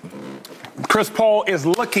didn't happen. Chris Paul is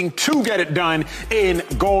looking to get it done in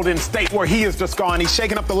Golden State, where he has just gone. He's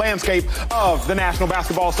shaking up the landscape of the National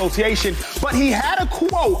Basketball Association. But he had a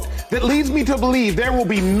quote that leads me to believe there will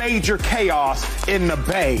be major chaos in the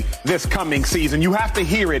Bay this coming season. You have to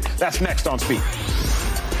hear it. That's next on Speed.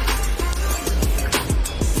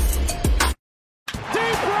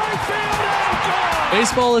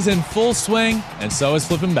 Baseball is in full swing, and so is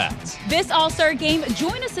flipping bats. This All-Star Game,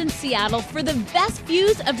 join us in Seattle for the best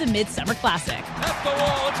views of the Midsummer Classic. Up the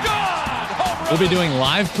wall, it's gone! We'll be doing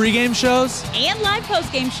live pregame shows and live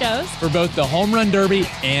postgame shows for both the Home Run Derby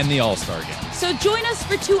and the All-Star Game. So join us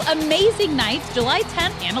for 2 amazing nights, July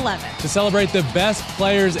 10th and 11th. To celebrate the best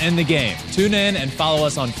players in the game, tune in and follow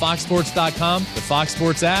us on foxsports.com, the Fox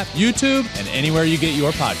Sports app, YouTube, and anywhere you get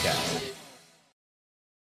your podcasts.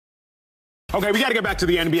 Okay, we got to get back to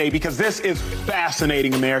the NBA because this is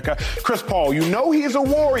fascinating, America. Chris Paul, you know he is a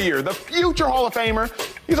Warrior, the future Hall of Famer.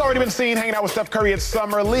 He's already been seen hanging out with Steph Curry at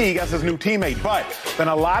Summer League as his new teammate, but been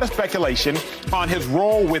a lot of speculation on his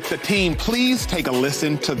role with the team. Please take a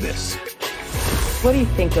listen to this. What do you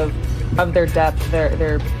think of their depth,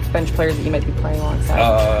 their bench players that you might be playing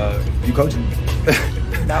alongside? You coaching?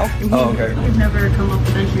 No. Oh, okay. You've never come off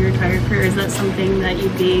the bench in your entire career. Is that something that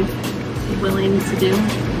you'd be willing to do?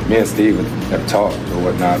 Me and Steve have talked or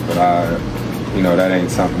whatnot, but that ain't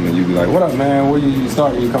something that you be like, what up, man? Where you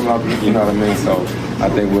starting? You coming up? You know what I mean? So I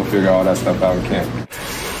think we'll figure all that stuff out in camp.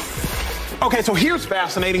 Okay, so here's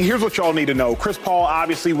fascinating. Here's what y'all need to know. Chris Paul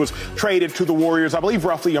obviously was traded to the Warriors, I believe,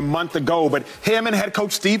 roughly a month ago, but him and head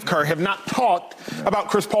coach Steve Kerr have not talked about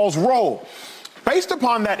Chris Paul's role. Based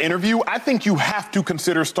upon that interview, I think you have to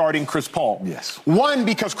consider starting Chris Paul. Yes. One,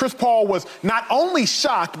 because Chris Paul was not only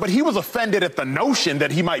shocked, but he was offended at the notion that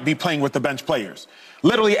he might be playing with the bench players.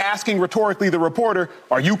 Literally asking rhetorically the reporter,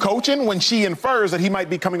 are you coaching? When she infers that he might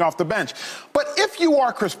be coming off the bench. But if you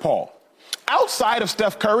are Chris Paul, outside of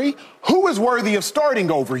Steph Curry, who is worthy of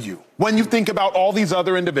starting over you when you think about all these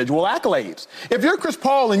other individual accolades? If you're Chris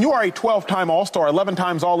Paul and you are a 12-time All-Star, 11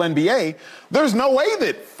 times All-NBA, there's no way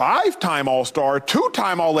that 5-time All-Star,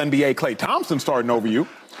 2-time All-NBA Klay Thompson starting over you.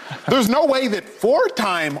 There's no way that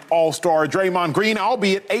 4-time All-Star Draymond Green,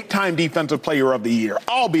 albeit 8-time Defensive Player of the Year,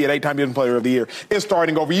 is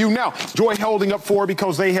starting over you. Now, Joy holding up 4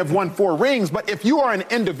 because they have won 4 rings, but if you are an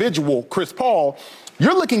individual Chris Paul,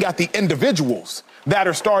 you're looking at the individuals that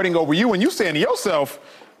are starting over you, and you're saying to yourself,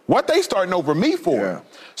 what they starting over me for? Yeah.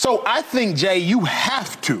 So I think, Jay, you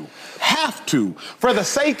have to, for the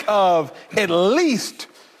sake of at least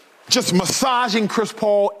just massaging Chris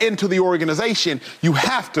Paul into the organization, you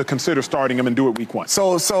have to consider starting him and do it week 1.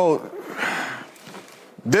 So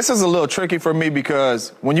this is a little tricky for me because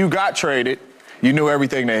when you got traded, you knew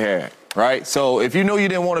everything they had, right? So if you knew you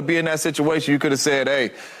didn't want to be in that situation, you could have said,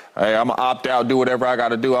 hey, I'm going to opt out, do whatever I got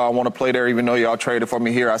to do. I don't want to play there even though y'all traded for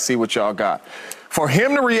me here. I see what y'all got. For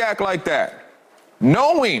him to react like that,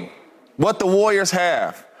 knowing what the Warriors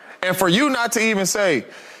have, and for you not to even say,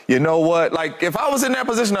 you know what, like if I was in that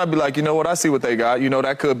position, I'd be like, you know what, I see what they got. You know,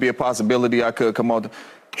 that could be a possibility. I could come on.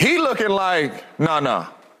 He looking like, nah,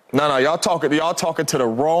 y'all talking to the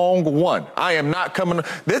wrong one. I am not coming.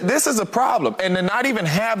 This is a problem. And to not even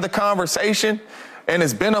have the conversation, and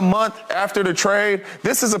it's been a month after the trade,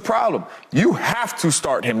 this is a problem. You have to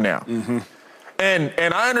start him now. Mm-hmm.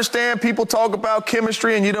 And I understand people talk about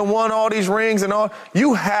chemistry and you done won all these rings and all.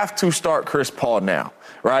 You have to start Chris Paul now,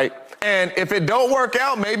 right? And if it don't work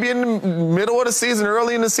out, maybe in the middle of the season,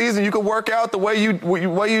 early in the season, you could work out the way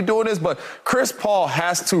you doing this. But Chris Paul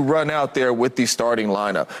has to run out there with the starting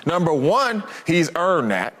lineup. Number one, he's earned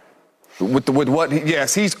that.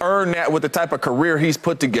 He's earned that with the type of career he's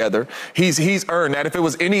put together. He's earned that. If it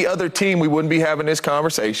was any other team, we wouldn't be having this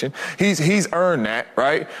conversation. He's earned that,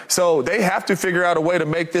 right? So they have to figure out a way to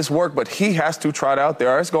make this work, but he has to try it out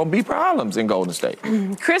there. It's going to be problems in Golden State.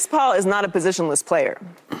 Chris Paul is not a positionless player.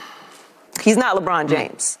 He's not LeBron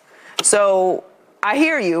James. So I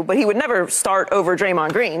hear you, but he would never start over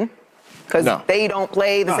Draymond Green because they don't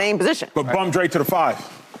play the same position. But bum Dre to the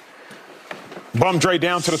 5. Bum Dre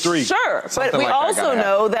down to the 3. Sure, but we also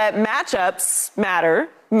know that matchups matter.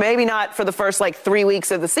 Maybe not for the first 3 weeks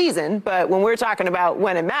of the season, but when we're talking about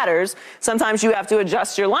when it matters, sometimes you have to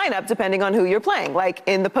adjust your lineup depending on who you're playing, like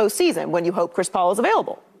in the postseason when you hope Chris Paul is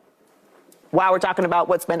available. While we're talking about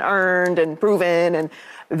what's been earned and proven, and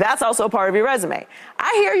that's also part of your resume.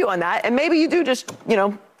 I hear you on that, and maybe you do just,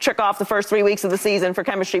 trick off the first 3 weeks of the season for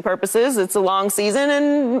chemistry purposes. It's a long season,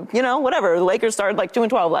 and, whatever. The Lakers started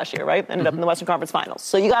 2-12 last year, right? Ended up in the Western Conference Finals.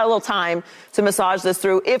 So you got a little time to massage this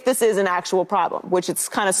through if this is an actual problem, which it's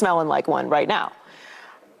kind of smelling like one right now.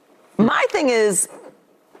 My thing is,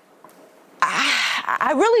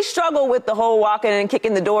 I really struggle with the whole walking and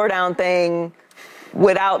kicking the door down thing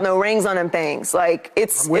without no rings on them things.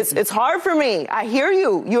 It's hard for me. I hear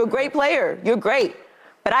you. You're a great player. You're great.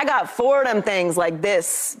 But I got 4 of them things like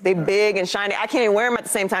this. They big and shiny. I can't even wear them at the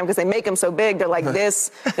same time because they make them so big. They're like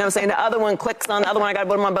this. You know what I'm saying? The other one clicks on the other one. I got to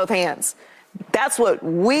put them on both hands. That's what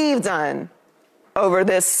we've done over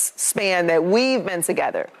this span that we've been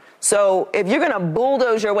together. So if you're going to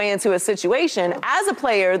bulldoze your way into a situation as a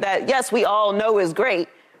player that, yes, we all know is great,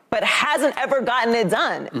 but hasn't ever gotten it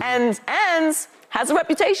done and has a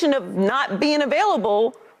reputation of not being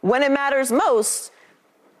available when it matters most,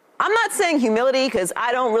 I'm not saying humility because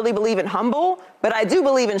I don't really believe in humble, but I do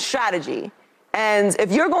believe in strategy. And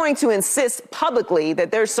if you're going to insist publicly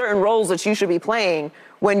that there's certain roles that you should be playing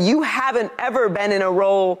when you haven't ever been in a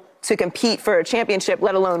role to compete for a championship,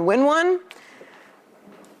 let alone win one,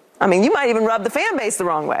 I mean, you might even rub the fan base the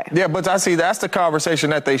wrong way. Yeah, but I see that's the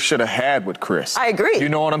conversation that they should have had with Chris. I agree. You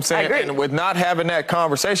know what I'm saying? I agree. And with not having that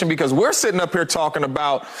conversation, because we're sitting up here talking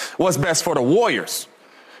about what's best for the Warriors.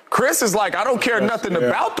 Chris is like, I don't care nothing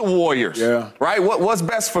about the Warriors. Yeah. Right? What's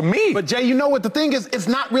best for me? But, Jay, you know what the thing is? It's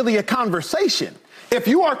not really a conversation. If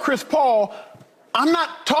you are Chris Paul, I'm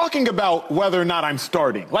not talking about whether or not I'm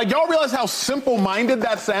starting. Y'all realize how simple-minded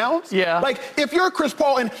that sounds? Yeah. If you're Chris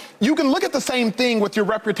Paul, and you can look at the same thing with your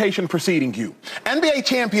reputation preceding you. NBA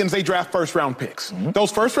champions, they draft first-round picks. Mm-hmm.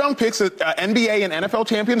 Those first-round picks that NBA and NFL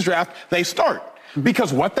champions draft, they start.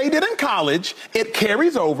 Because what they did in college, it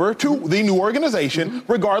carries over to the new organization,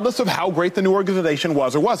 regardless of how great the new organization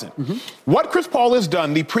was or wasn't. What Chris Paul has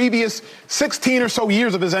done the previous 16 or so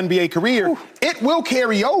years of his NBA career, it will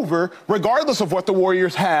carry over regardless of what the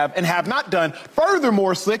Warriors have and have not done.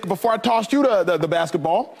 Furthermore, Slick, before I tossed you the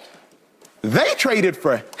basketball, they traded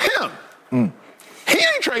for him. He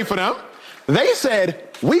didn't trade for them. They said,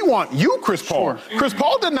 we want you, Chris Paul. Sure. Chris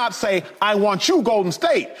Paul did not say, I want you, Golden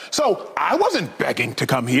State. So I wasn't begging to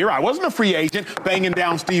come here. I wasn't a free agent banging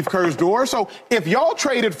down Steve Kerr's door. So if y'all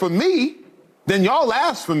traded for me, then y'all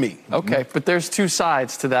asked for me. Okay, but there's 2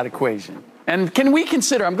 sides to that equation. And can we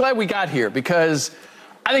consider, I'm glad we got here, because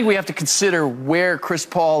I think we have to consider where Chris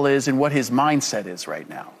Paul is and what his mindset is right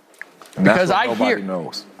now. And because nobody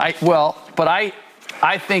knows. I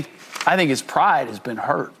think his pride has been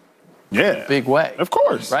hurt. Yeah. In a big way. Of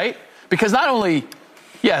course. Right? Because not only,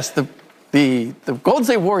 yes, the Golden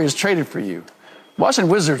State Warriors traded for you,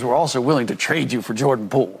 Washington Wizards were also willing to trade you for Jordan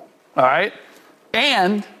Poole. All right?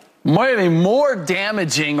 And maybe more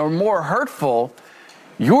damaging or more hurtful,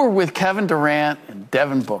 you were with Kevin Durant and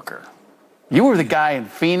Devin Booker. You were the guy in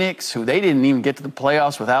Phoenix who they didn't even get to the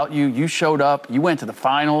playoffs without you. You showed up. You went to the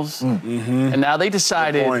finals. And now they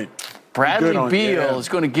decided Bradley Beal is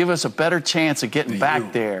going to give us a better chance of getting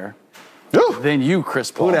back there than you, Chris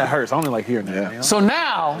Paul. Oh, that hurts. I only hearing that. Yeah. So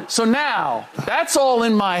now, that's all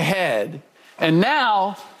in my head. And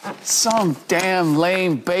now, some damn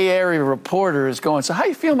lame Bay Area reporter is going, so how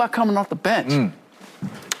you feeling about coming off the bench?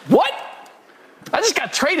 What? I just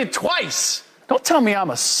got traded twice. Don't tell me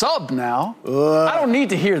I'm a sub now. I don't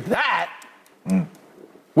need to hear that.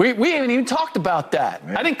 We haven't even talked about that.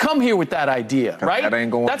 I didn't come here with that idea, right? That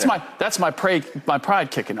ain't going That's my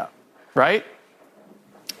pride kicking up, right?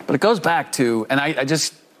 But it goes back to, and I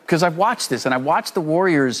just, because I've watched this, and I watched the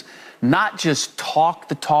Warriors not just talk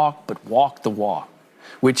the talk, but walk the walk,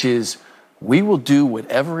 which is we will do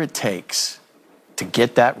whatever it takes to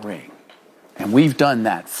get that ring. And we've done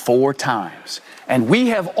that 4 times. And we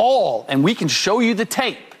have all, and we can show you the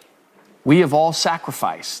tape, we have all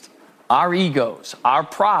sacrificed our egos, our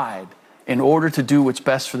pride, in order to do what's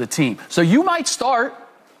best for the team. So you might start,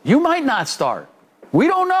 you might not start. We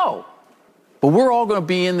don't know. But we're all going to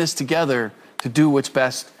be in this together to do what's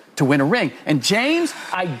best to win a ring. And James,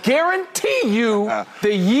 I guarantee you,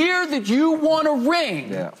 the year that you won a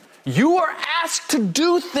ring, you are asked to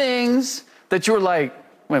do things that you're like,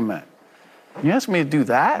 wait a minute, you asked me to do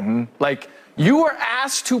that? You were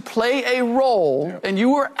asked to play a role, and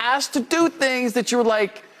you were asked to do things that you were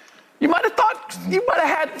like, you might have thought, you might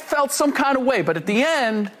have felt some kind of way. But at the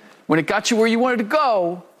end, when it got you where you wanted to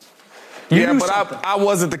go, I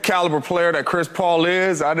wasn't the caliber player that Chris Paul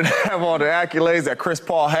is. I didn't have all the accolades that Chris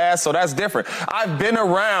Paul has, so that's different. I've been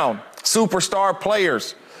around superstar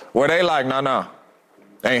players where they like, nah,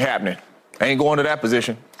 ain't happening. Ain't going to that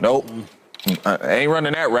position. Nope. I ain't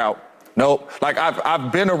running that route. Nope. Like,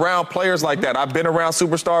 I've been around players like that. I've been around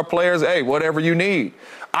superstar players. Hey, whatever you need.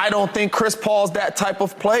 I don't think Chris Paul's that type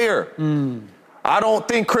of player. I don't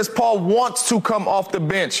think Chris Paul wants to come off the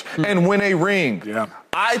bench and win a ring. Yeah.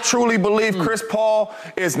 I truly believe Chris Paul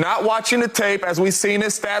is not watching the tape as we've seen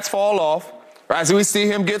his stats fall off. As we see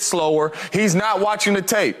him get slower, he's not watching the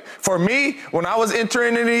tape. For me, when I was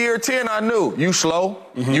entering into year 10, I knew you slow,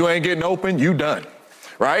 you ain't getting open, you done.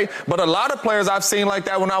 Right? But a lot of players I've seen like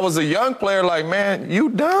that when I was a young player, like, man, you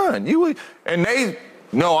done.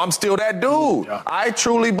 No, I'm still that dude. Yeah. I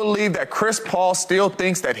truly believe that Chris Paul still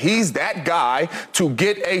thinks that he's that guy to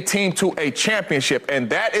get a team to a championship. And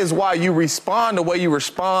that is why you respond the way you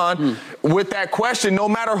respond with that question, no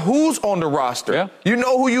matter who's on the roster. Yeah. You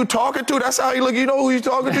know who you talking to. That's how you look. You know who you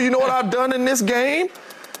talking to. You know what I've done in this game.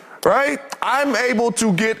 Right? I'm able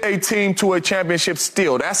to get a team to a championship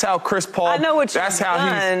still. That's how Chris Paul. I know what you've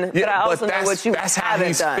done, but I also know what you haven't done. That's how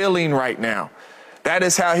he's feeling right now. That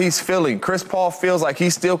is how he's feeling. Chris Paul feels like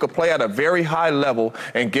he still could play at a very high level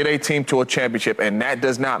and get a team to a championship, and that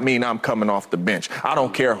does not mean I'm coming off the bench. I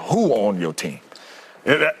don't care who on your team.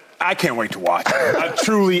 I can't wait to watch.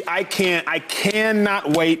 I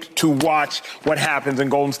cannot wait to watch what happens in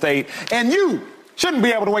Golden State. And you shouldn't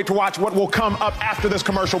be able to wait to watch what will come up after this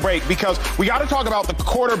commercial break, because we got to talk about the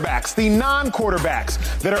quarterbacks, the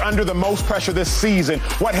non-quarterbacks that are under the most pressure this season.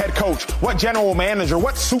 What head coach, what general manager,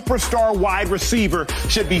 what superstar wide receiver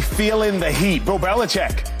should be feeling the heat? Bill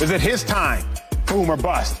Belichick, is it his time? Boom or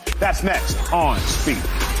bust? That's next on Speed.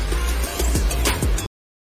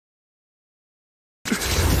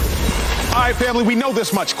 All right, family, we know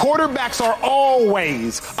this much. Quarterbacks are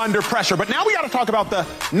always under pressure. But now we got to talk about the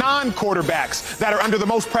non-quarterbacks that are under the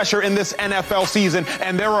most pressure in this NFL season.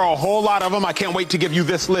 And there are a whole lot of them. I can't wait to give you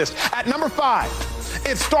this list. At number 5,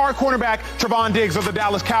 it's star cornerback Trevon Diggs of the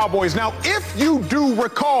Dallas Cowboys. Now, if you do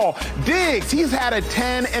recall, Diggs, he's had a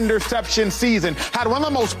 10-interception season, had one of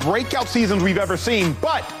the most breakout seasons we've ever seen.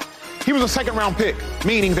 But he was a second-round pick,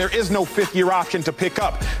 meaning there is no fifth-year option to pick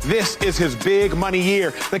up. This is his big money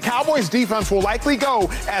year. The Cowboys' defense will likely go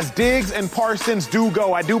as Diggs and Parsons do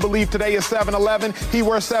go. I do believe today is 7-11. He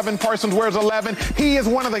wears 7. Parsons wears 11. He is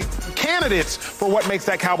one of the candidates for what makes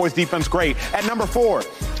that Cowboys defense great. At number 4,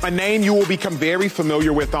 a name you will become very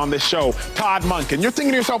familiar with on this show, Todd Monken. You're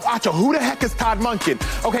thinking to yourself, Acho, who the heck is Todd Monken?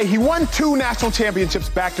 Okay, he won 2 national championships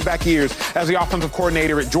back-to-back years as the offensive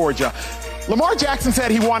coordinator at Georgia. Lamar Jackson said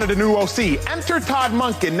he wanted a new OC. Enter Todd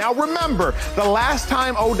Monken. Now remember, the last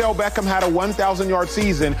time Odell Beckham had a 1,000-yard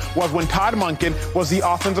season was when Todd Monken was the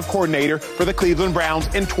offensive coordinator for the Cleveland Browns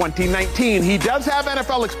in 2019. He does have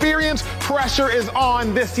NFL experience. Pressure is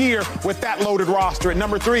on this year with that loaded roster. At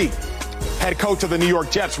number 3, head coach of the New York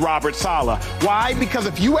Jets, Robert Saleh. Why? Because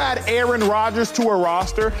if you add Aaron Rodgers to a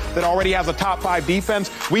roster that already has a top 5 defense,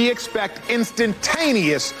 we expect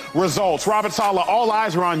instantaneous results. Robert Saleh, all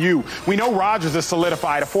eyes are on you. We know Rodgers is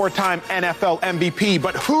solidified, a 4-time NFL MVP,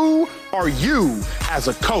 but who are you as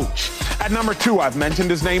a coach? At number 2, I've mentioned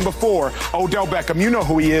his name before, Odell Beckham. You know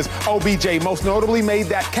who he is. OBJ most notably made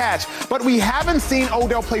that catch, but we haven't seen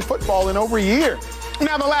Odell play football in over a year.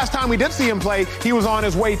 Now, the last time we did see him play, he was on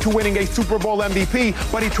his way to winning a Super Bowl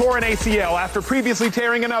MVP, but he tore an ACL after previously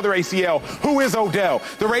tearing another ACL. Who is Odell?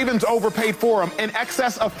 The Ravens overpaid for him in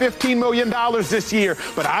excess of $15 million this year,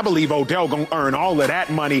 but I believe Odell gonna earn all of that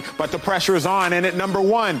money, but the pressure is on. And at number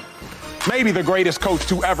 1, maybe the greatest coach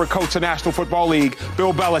to ever coach the National Football League,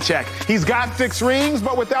 Bill Belichick. He's got 6 rings,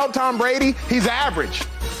 but without Tom Brady, he's average.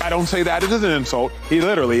 I don't say that as an insult. He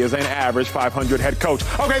literally is an average 500 head coach.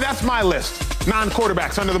 Okay, that's my list.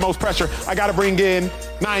 Non-quarterbacks under the most pressure. I got to bring in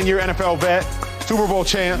 9-year NFL vet, Super Bowl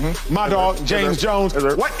champ, my dog, James Jones.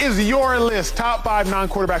 What is your list? Top 5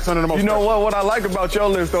 non-quarterbacks under the most pressure. You know what I like about your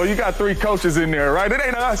list, though? You got 3 coaches in there, right? It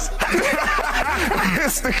ain't us.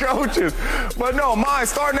 It's the coaches. But no, mine,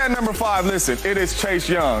 starting at number 5, listen, it is Chase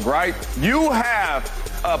Young, right? You have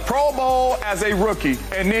a Pro Bowl as a rookie,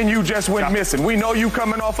 and then you just went missing. We know you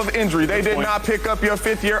coming off of injury. They did not pick up your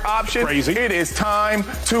 5th-year option. Crazy. It is time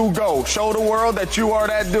to go. Show the world that you are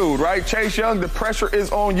that dude, right? Chase Young, the pressure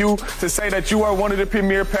is on you to say that you are one of the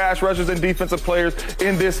premier pass rushers and defensive players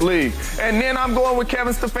in this league. And then I'm going with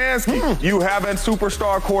Kevin Stefanski. You have a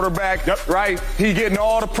superstar quarterback, right? He getting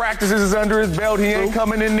all the practices under his belt. He ain't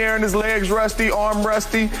coming in there and his legs rusty, arm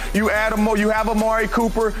rusty. You add him, you have Amari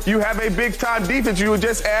Cooper. You have a big-time defense. You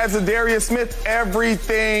just adds a Darius Smith.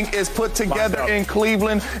 Everything is put together in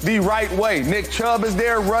Cleveland the right way. Nick Chubb is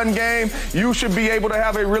there, run game. You should be able to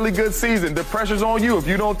have a really good season. The pressure's on you. If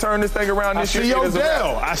you don't turn this thing around this year,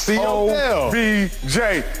 I see Odell.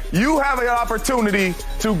 OBJ. You have an opportunity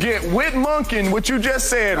to get with Monken, what you just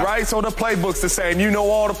said, right? So the playbook's the same. You know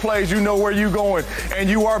all the plays. You know where you're going. And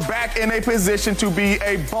you are back in a position to be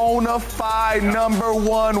a bona fide number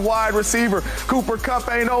one wide receiver. Cooper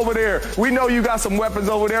Kupp ain't over there. We know you got some weapons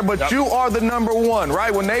over there, but you are the number one,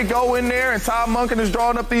 right? When they go in there and Todd Monken is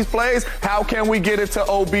drawing up these plays, how can we get it to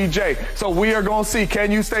OBJ? So we are going to see,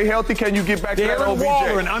 can you stay healthy? Can you get back to that OBJ? Darren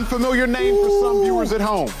Waller, an unfamiliar name for some viewers at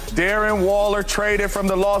home. Darren Waller traded from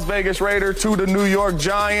the Las Vegas Raiders to the New York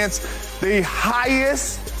Giants. The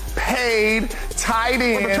highest paid tight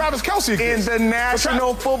end Travis Kelce in the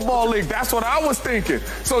National Football League. That's what I was thinking.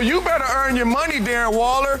 So you better earn your money, Darren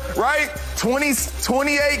Waller, right?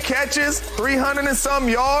 28 catches, 300 and some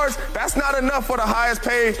yards. That's not enough for the highest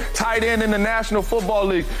paid tight end in the National Football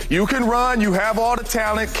League. You can run. You have all the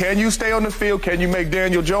talent. Can you stay on the field? Can you make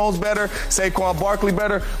Daniel Jones better? Saquon Barkley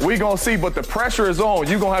better? We're going to see, but the pressure is on.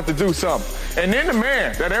 You're going to have to do something. And then the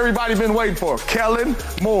man that everybody been waiting for, Kellen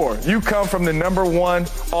Moore. You come from the number one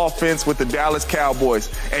offense with the Dallas Cowboys,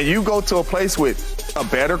 and you go to a place with a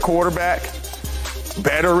better quarterback,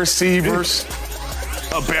 better receivers,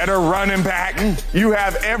 a better running back. You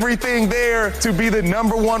have everything there to be the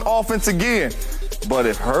number one offense again. But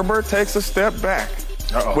if Herbert takes a step back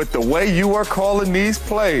with the way you are calling these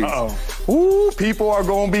plays, people are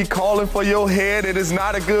going to be calling for your head. It is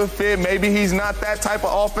not a good fit. Maybe he's not that type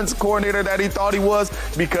of offensive coordinator that he thought he was,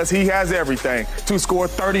 because he has everything to score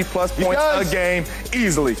 30-plus points a game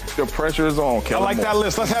easily. The pressure is on, Kellen I like Moore. that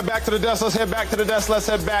list. Let's head back to the desk. Let's head back to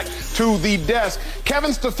the desk.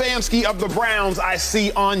 Kevin Stefanski of the Browns, I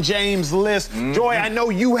see on James' list. Joy, I know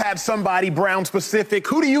you have somebody Brown-specific.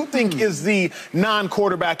 Who do you think is the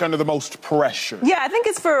non-quarterback under the most pressure? Yeah, I think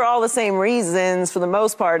it's for all the same reasons for the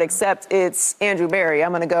most part, except it's Andrew Berry.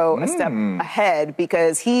 I'm going to go a step ahead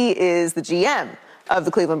because he is the GM of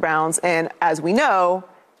the Cleveland Browns. And as we know,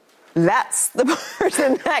 that's the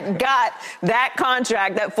person that got that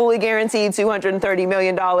contract, that fully guaranteed $230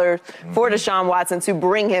 million for Deshaun Watson to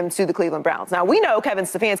bring him to the Cleveland Browns. Now, we know Kevin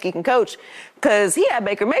Stefanski can coach because he had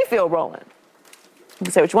Baker Mayfield rolling. You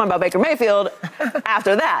can say what you want about Baker Mayfield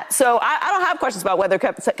after that. So I don't have questions about whether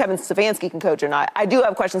Kevin Stefanski can coach or not. I do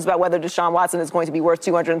have questions about whether Deshaun Watson is going to be worth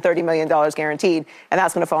 $230 million guaranteed, and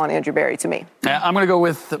that's going to fall on Andrew Berry to me. I'm going to go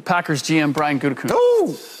with the Packers GM Brian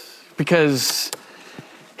Gutekunst. Because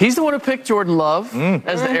he's the one who picked Jordan Love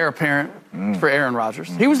as the heir apparent for Aaron Rodgers.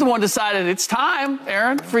 He was the one who decided it's time,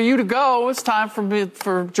 Aaron, for you to go. It's time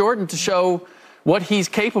for Jordan to show what he's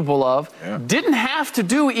capable of. Didn't have to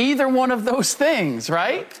do either one of those things,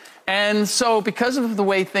 right? And so because of the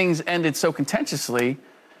way things ended so contentiously,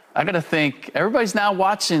 I got to think everybody's now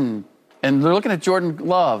watching and they're looking at Jordan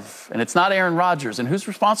Love, and it's not Aaron Rodgers. And who's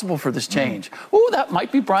responsible for this change? Ooh, that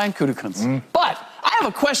might be Brian Gutekunst. But I have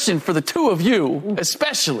a question for the two of you,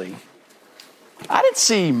 especially. I didn't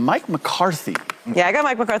see Mike McCarthy. Yeah, I got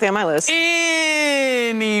Mike McCarthy on my list.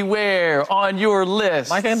 Anywhere on your list.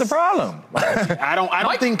 Mike ain't the problem. I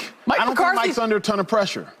don't think Mike's under a ton of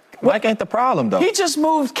pressure. Mike ain't the problem, though. He just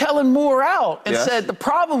moved Kellen Moore out and said the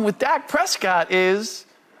problem with Dak Prescott is,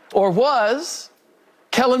 or was,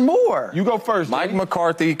 Kellen Moore. You go first. Mike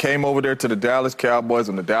McCarthy came over there to the Dallas Cowboys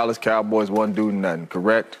when the Dallas Cowboys wasn't doing nothing,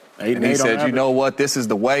 correct? And he said, you know what, this is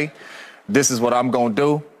the way. This is what I'm going to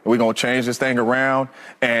do. We're going to change this thing around.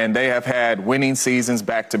 And they have had winning seasons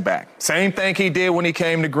back-to-back. Same thing he did when he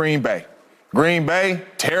came to Green Bay. Green Bay,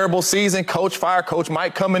 terrible season. Coach fired. Coach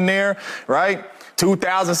Mike coming there, right?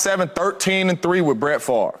 2007, 13-3 with Brett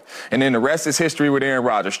Favre. And then the rest is history with Aaron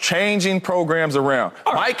Rodgers. Changing programs around.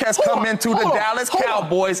 Mike has come into the Dallas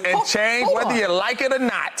Cowboys and changed, whether you like it or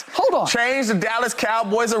not. Changed the Dallas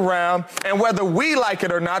Cowboys around. And whether we like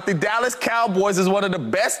it or not, the Dallas Cowboys is one of the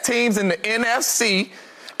best teams in the NFC,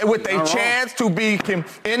 with a chance to be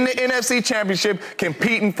in the NFC Championship,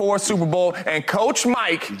 competing for a Super Bowl. And Coach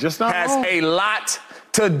Mike has a lot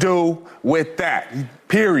to do with that,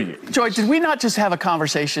 period. Joy, did we not just have a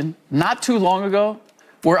conversation not too long ago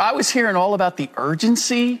where I was hearing all about the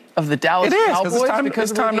urgency of the Dallas Cowboys?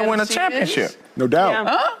 It's time to win a championship. No doubt. Yeah.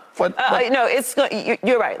 Huh? No,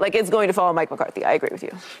 you're right. Like, it's going to fall on Mike McCarthy. I agree with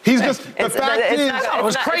you. He's just, the fact is,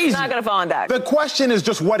 it's not going to fall on Dak. The question is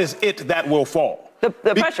just what is it that will fall? The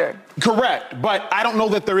pressure. Correct. But I don't know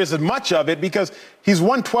that there is as much of it because He's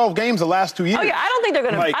won 12 games the last 2 years. Oh yeah, I don't think they're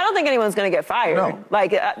gonna. I don't think anyone's gonna get fired. No.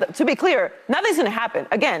 Like to be clear, nothing's gonna happen.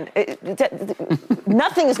 Again,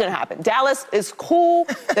 nothing is gonna happen. Dallas is cool.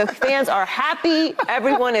 The fans are happy.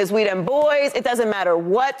 Everyone is we them boys. It doesn't matter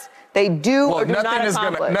what they do or do not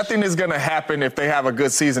accomplish. Nothing is going to happen if they have a good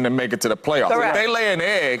season and make it to the playoffs. Correct. If they lay an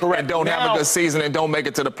egg and don't have a good season and don't make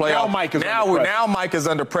it to the playoffs, now Mike is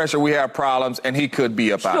under pressure. We have problems, and he could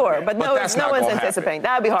be up out there. Sure, but no one's anticipating.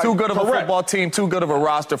 That would be hard. Too good of a football team, too good of a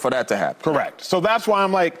roster for that to happen. Correct. So that's why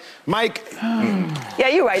I'm like, Mike. Yeah,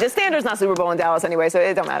 you're right. The standard's not Super Bowl in Dallas anyway, so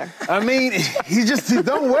it don't matter. I mean, he's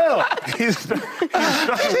done well. He's done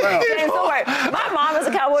well. James, don't worry. My mom is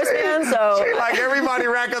a Cowboys fan, so. Like everybody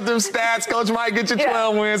rack up them stats. Coach Mike, get your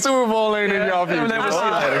 12 wins. Super Bowl ain't in y'all future.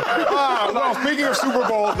 Well, speaking of Super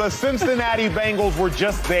Bowl, the Cincinnati Bengals were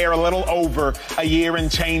just there a little over a year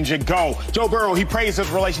and change ago. Joe Burrow, he praised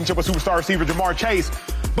his relationship with superstar receiver Jamar Chase.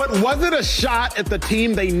 But was it a shot at the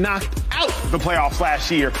team they knocked out the playoffs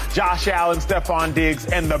last year? Josh Allen, Stephon Diggs,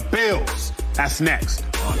 and the Bills. That's next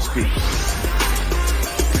on Speed.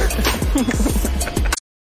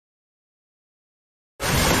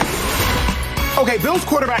 Okay, Bills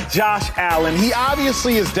quarterback Josh Allen, he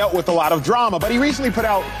obviously has dealt with a lot of drama, but he recently put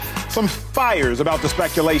out some fires about the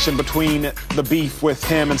speculation between the beef with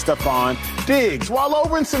him and Stephon Diggs. While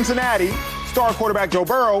over in Cincinnati, star quarterback Joe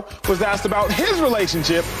Burrow was asked about his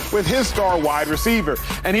relationship with his star wide receiver.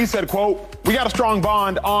 And he said, quote, "We got a strong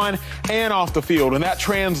bond on and off the field, and that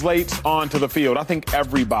translates onto the field." I think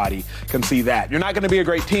everybody can see that. You're not going to be a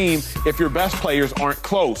great team if your best players aren't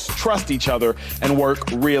close, trust each other, and work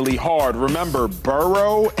really hard. Remember,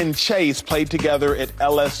 Burrow and Chase played together at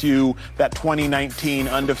LSU, that 2019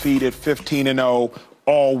 undefeated 15-0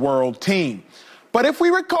 all-world team. But if we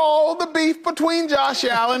recall, the beef between Josh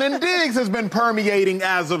Allen and Diggs has been permeating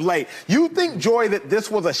as of late. You think, Joy, that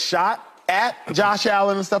this was a shot at Josh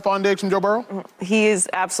Allen and Stephon Diggs from Joe Burrow? He is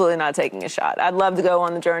absolutely not taking a shot. I'd love to go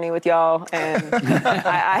on the journey with y'all, and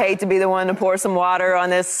I hate to be the one to pour some water on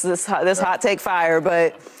this hot take fire,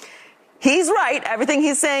 but he's right. Everything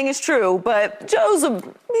he's saying is true, but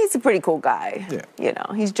he's a pretty cool guy. Yeah. You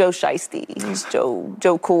know, he's Joe Shiesty. He's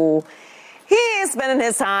Joe Cool. He ain't spending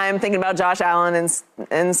his time thinking about Josh Allen and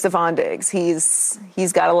Stephon Diggs.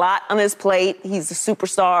 He's got a lot on his plate. He's a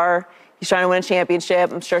superstar. He's trying to win a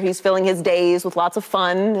championship. I'm sure he's filling his days with lots of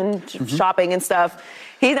fun and shopping and stuff.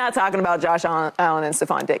 He's not talking about Josh Allen and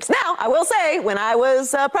Stephon Diggs. Now, I will say, when I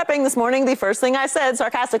was prepping this morning, the first thing I said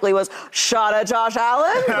sarcastically was, "Shot at Josh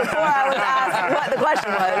Allen?" before I was asked what the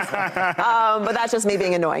question was. But that's just me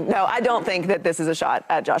being annoying. No, I don't think that this is a shot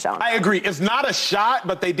at Josh Allen. I agree. It's not a shot,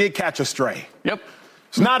 but they did catch a stray. Yep.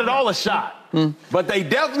 It's not at all a shot, but they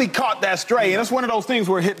definitely caught that stray. And it's one of those things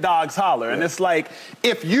where hit dogs holler. And it's like,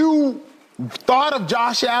 if you thought of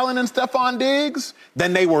Josh Allen and Stephon Diggs,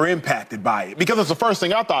 then they were impacted by it. Because it's the first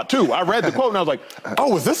thing I thought, too. I read the quote and I was like,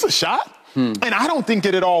 oh, is this a shot? And I don't think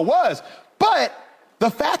it at all was. But the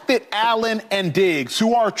fact that Allen and Diggs,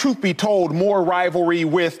 who are, truth be told, more rivalry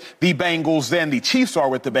with the Bengals than the Chiefs are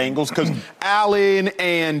with the Bengals, because Allen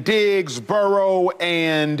and Diggs, Burrow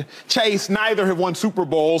and Chase, neither have won Super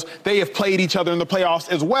Bowls. They have played each other in the playoffs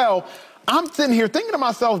as well. I'm sitting here thinking to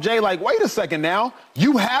myself, Jay, like, wait a second now.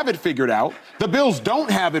 You have it figured out. The Bills don't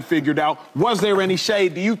have it figured out. Was there any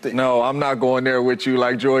shade, do you think? No, I'm not going there with you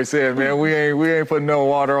like Joy said, man. We ain't putting no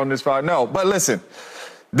water on this fire. No, but listen,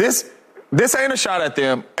 this ain't a shot at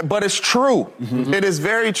them, but it's true. It is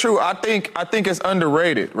very true. I think it's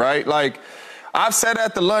underrated, right? Like, I've sat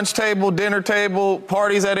at the lunch table, dinner table,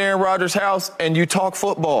 parties at Aaron Rodgers' house, and you talk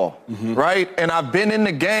football, right? And I've been in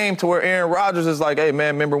the game to where Aaron Rodgers is like, hey,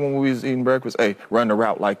 man, remember when we was eating breakfast? Hey, run the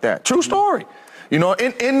route like that. True story. You know,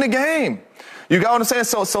 in the game. You got what I'm saying?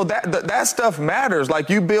 So that stuff matters. Like,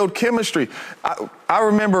 you build chemistry. I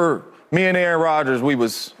remember me and Aaron Rodgers, we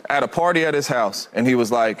was at a party at his house, and he was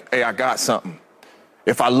like, hey, I got something.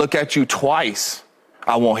 If I look at you twice,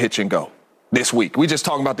 I won't hitch and go. This week. We just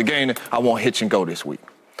talking about the game. I want hitch and go this week.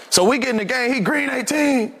 So we get in the game. He green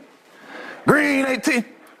 18. Green 18.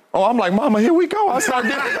 Oh, I'm like, mama, here we go. I start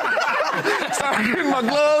getting my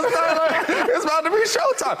gloves. It's about to be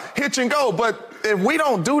showtime. Hitch and go. But if we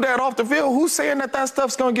don't do that off the field, who's saying that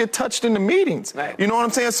stuff's going to get touched in the meetings? Right. You know what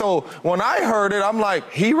I'm saying? So when I heard it, I'm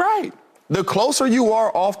like, he right. The closer you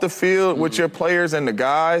are off the field with your players and the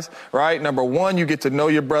guys, right, number one, you get to know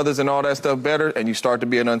your brothers and all that stuff better, and you start to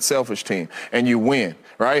be an unselfish team, and you win,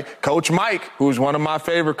 right? Coach Mike, who's one of my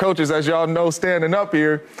favorite coaches, as y'all know, standing up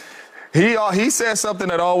here, he said something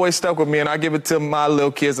that always stuck with me, and I give it to my little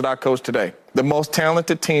kids that I coach today. The most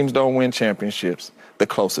talented teams don't win championships. The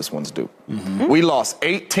closest ones do. We lost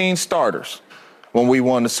 18 starters when we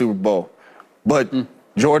won the Super Bowl. But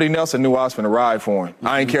Jordy Nelson knew I was finna ride for him.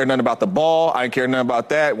 I ain't care nothing about the ball. I ain't care nothing about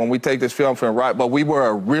that. When we take this film, I'm finna ride. But we were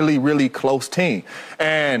a really, really close team.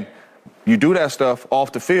 And you do that stuff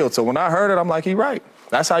off the field. So when I heard it, I'm like, he right.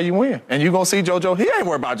 That's how you win. And you gonna see JoJo, he ain't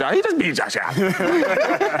worried about Josh. He just beat Josh out.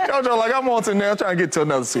 JoJo, like, I'm on to now trying to get to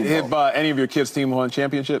another Super Bowl. If any of your kids' team won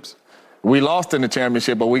championships? We lost in the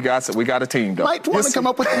championship, but we got a team, though. Might want to come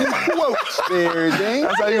up with new quotes there, James.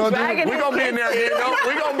 That's how you gonna do it. We're gonna be in there again, though.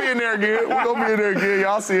 We're gonna be in there again. We're gonna be in there again.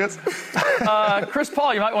 Y'all see us. Chris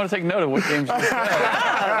Paul, you might want to take note of what games you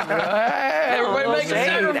Hey, everybody make a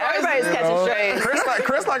sacrifice. Everybody's catching strays.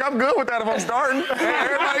 Chris, like, I'm good with that if I'm starting.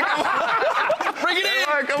 Everybody, come on. Bring it in.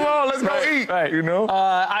 Everybody, come on. Let's go eat. Right. You know?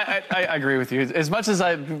 I agree with you. As much as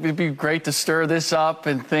it'd be great to stir this up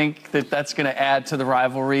and think that that's going to add to the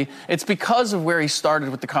rivalry, it's because of where he started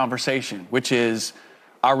with the conversation, which is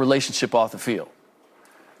our relationship off the field.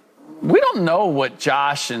 We don't know what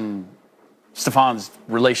Josh and Stefan's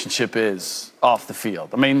relationship is off the field.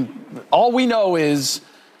 I mean, all we know is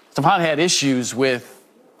Stefan had issues with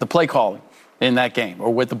the play calling in that game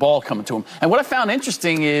or with the ball coming to him. And what I found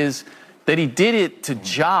interesting is that he did it to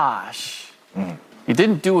Josh. He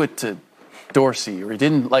didn't do it to Dorsey, or he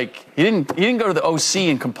didn't go to the OC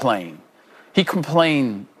and complain. He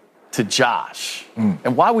complained to Josh.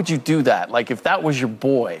 And why would you do that? Like, if that was your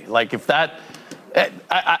boy, like if that,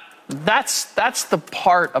 that's the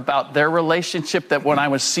part about their relationship that when I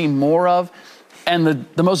was seeing more of. And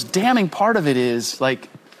the most damning part of it is, like,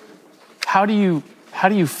 how do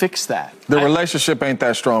you fix that? The relationship ain't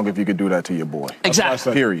that strong if you could do that to your boy.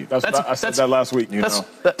 Exactly. Period. I said that last week.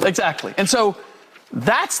 Exactly. And so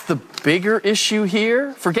that's the bigger issue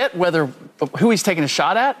here. Forget who he's taking a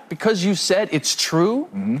shot at, because you said it's true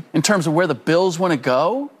in terms of where the Bills want to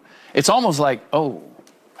go. It's almost like,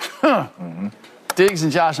 Diggs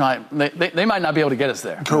and Josh, they might not be able to get us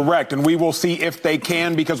there. Correct, and we will see if they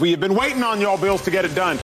can, because we have been waiting on y'all Bills to get it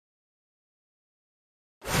done.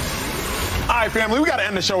 All right, family, we got to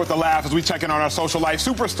end the show with a laugh as we check in on our social life.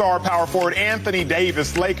 Superstar power forward Anthony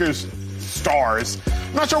Davis, Lakers stars.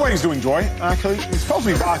 I'm not sure what he's doing, Joy. He's supposed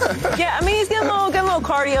to be boxing. Yeah, I mean, he's getting a little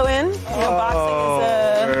cardio in. You know,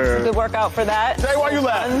 boxing is a good workout for that. Jay, why you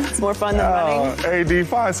laughing? It's more fun than running. AD,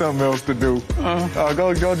 find something else to do.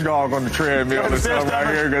 Go jog on the treadmill or something right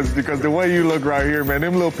here, because the way you look right here, man,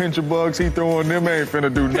 them little pincher bugs he throwing, them ain't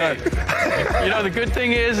finna do nothing. You know, the good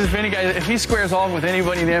thing is if he squares off with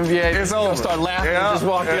anybody in the NBA, it's over. He'll start laughing and just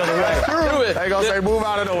walk the other way. Do it. They gonna say, move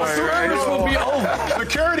out of the way. This will be over.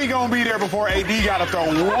 Security gonna be there before AD got to throw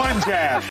one jab.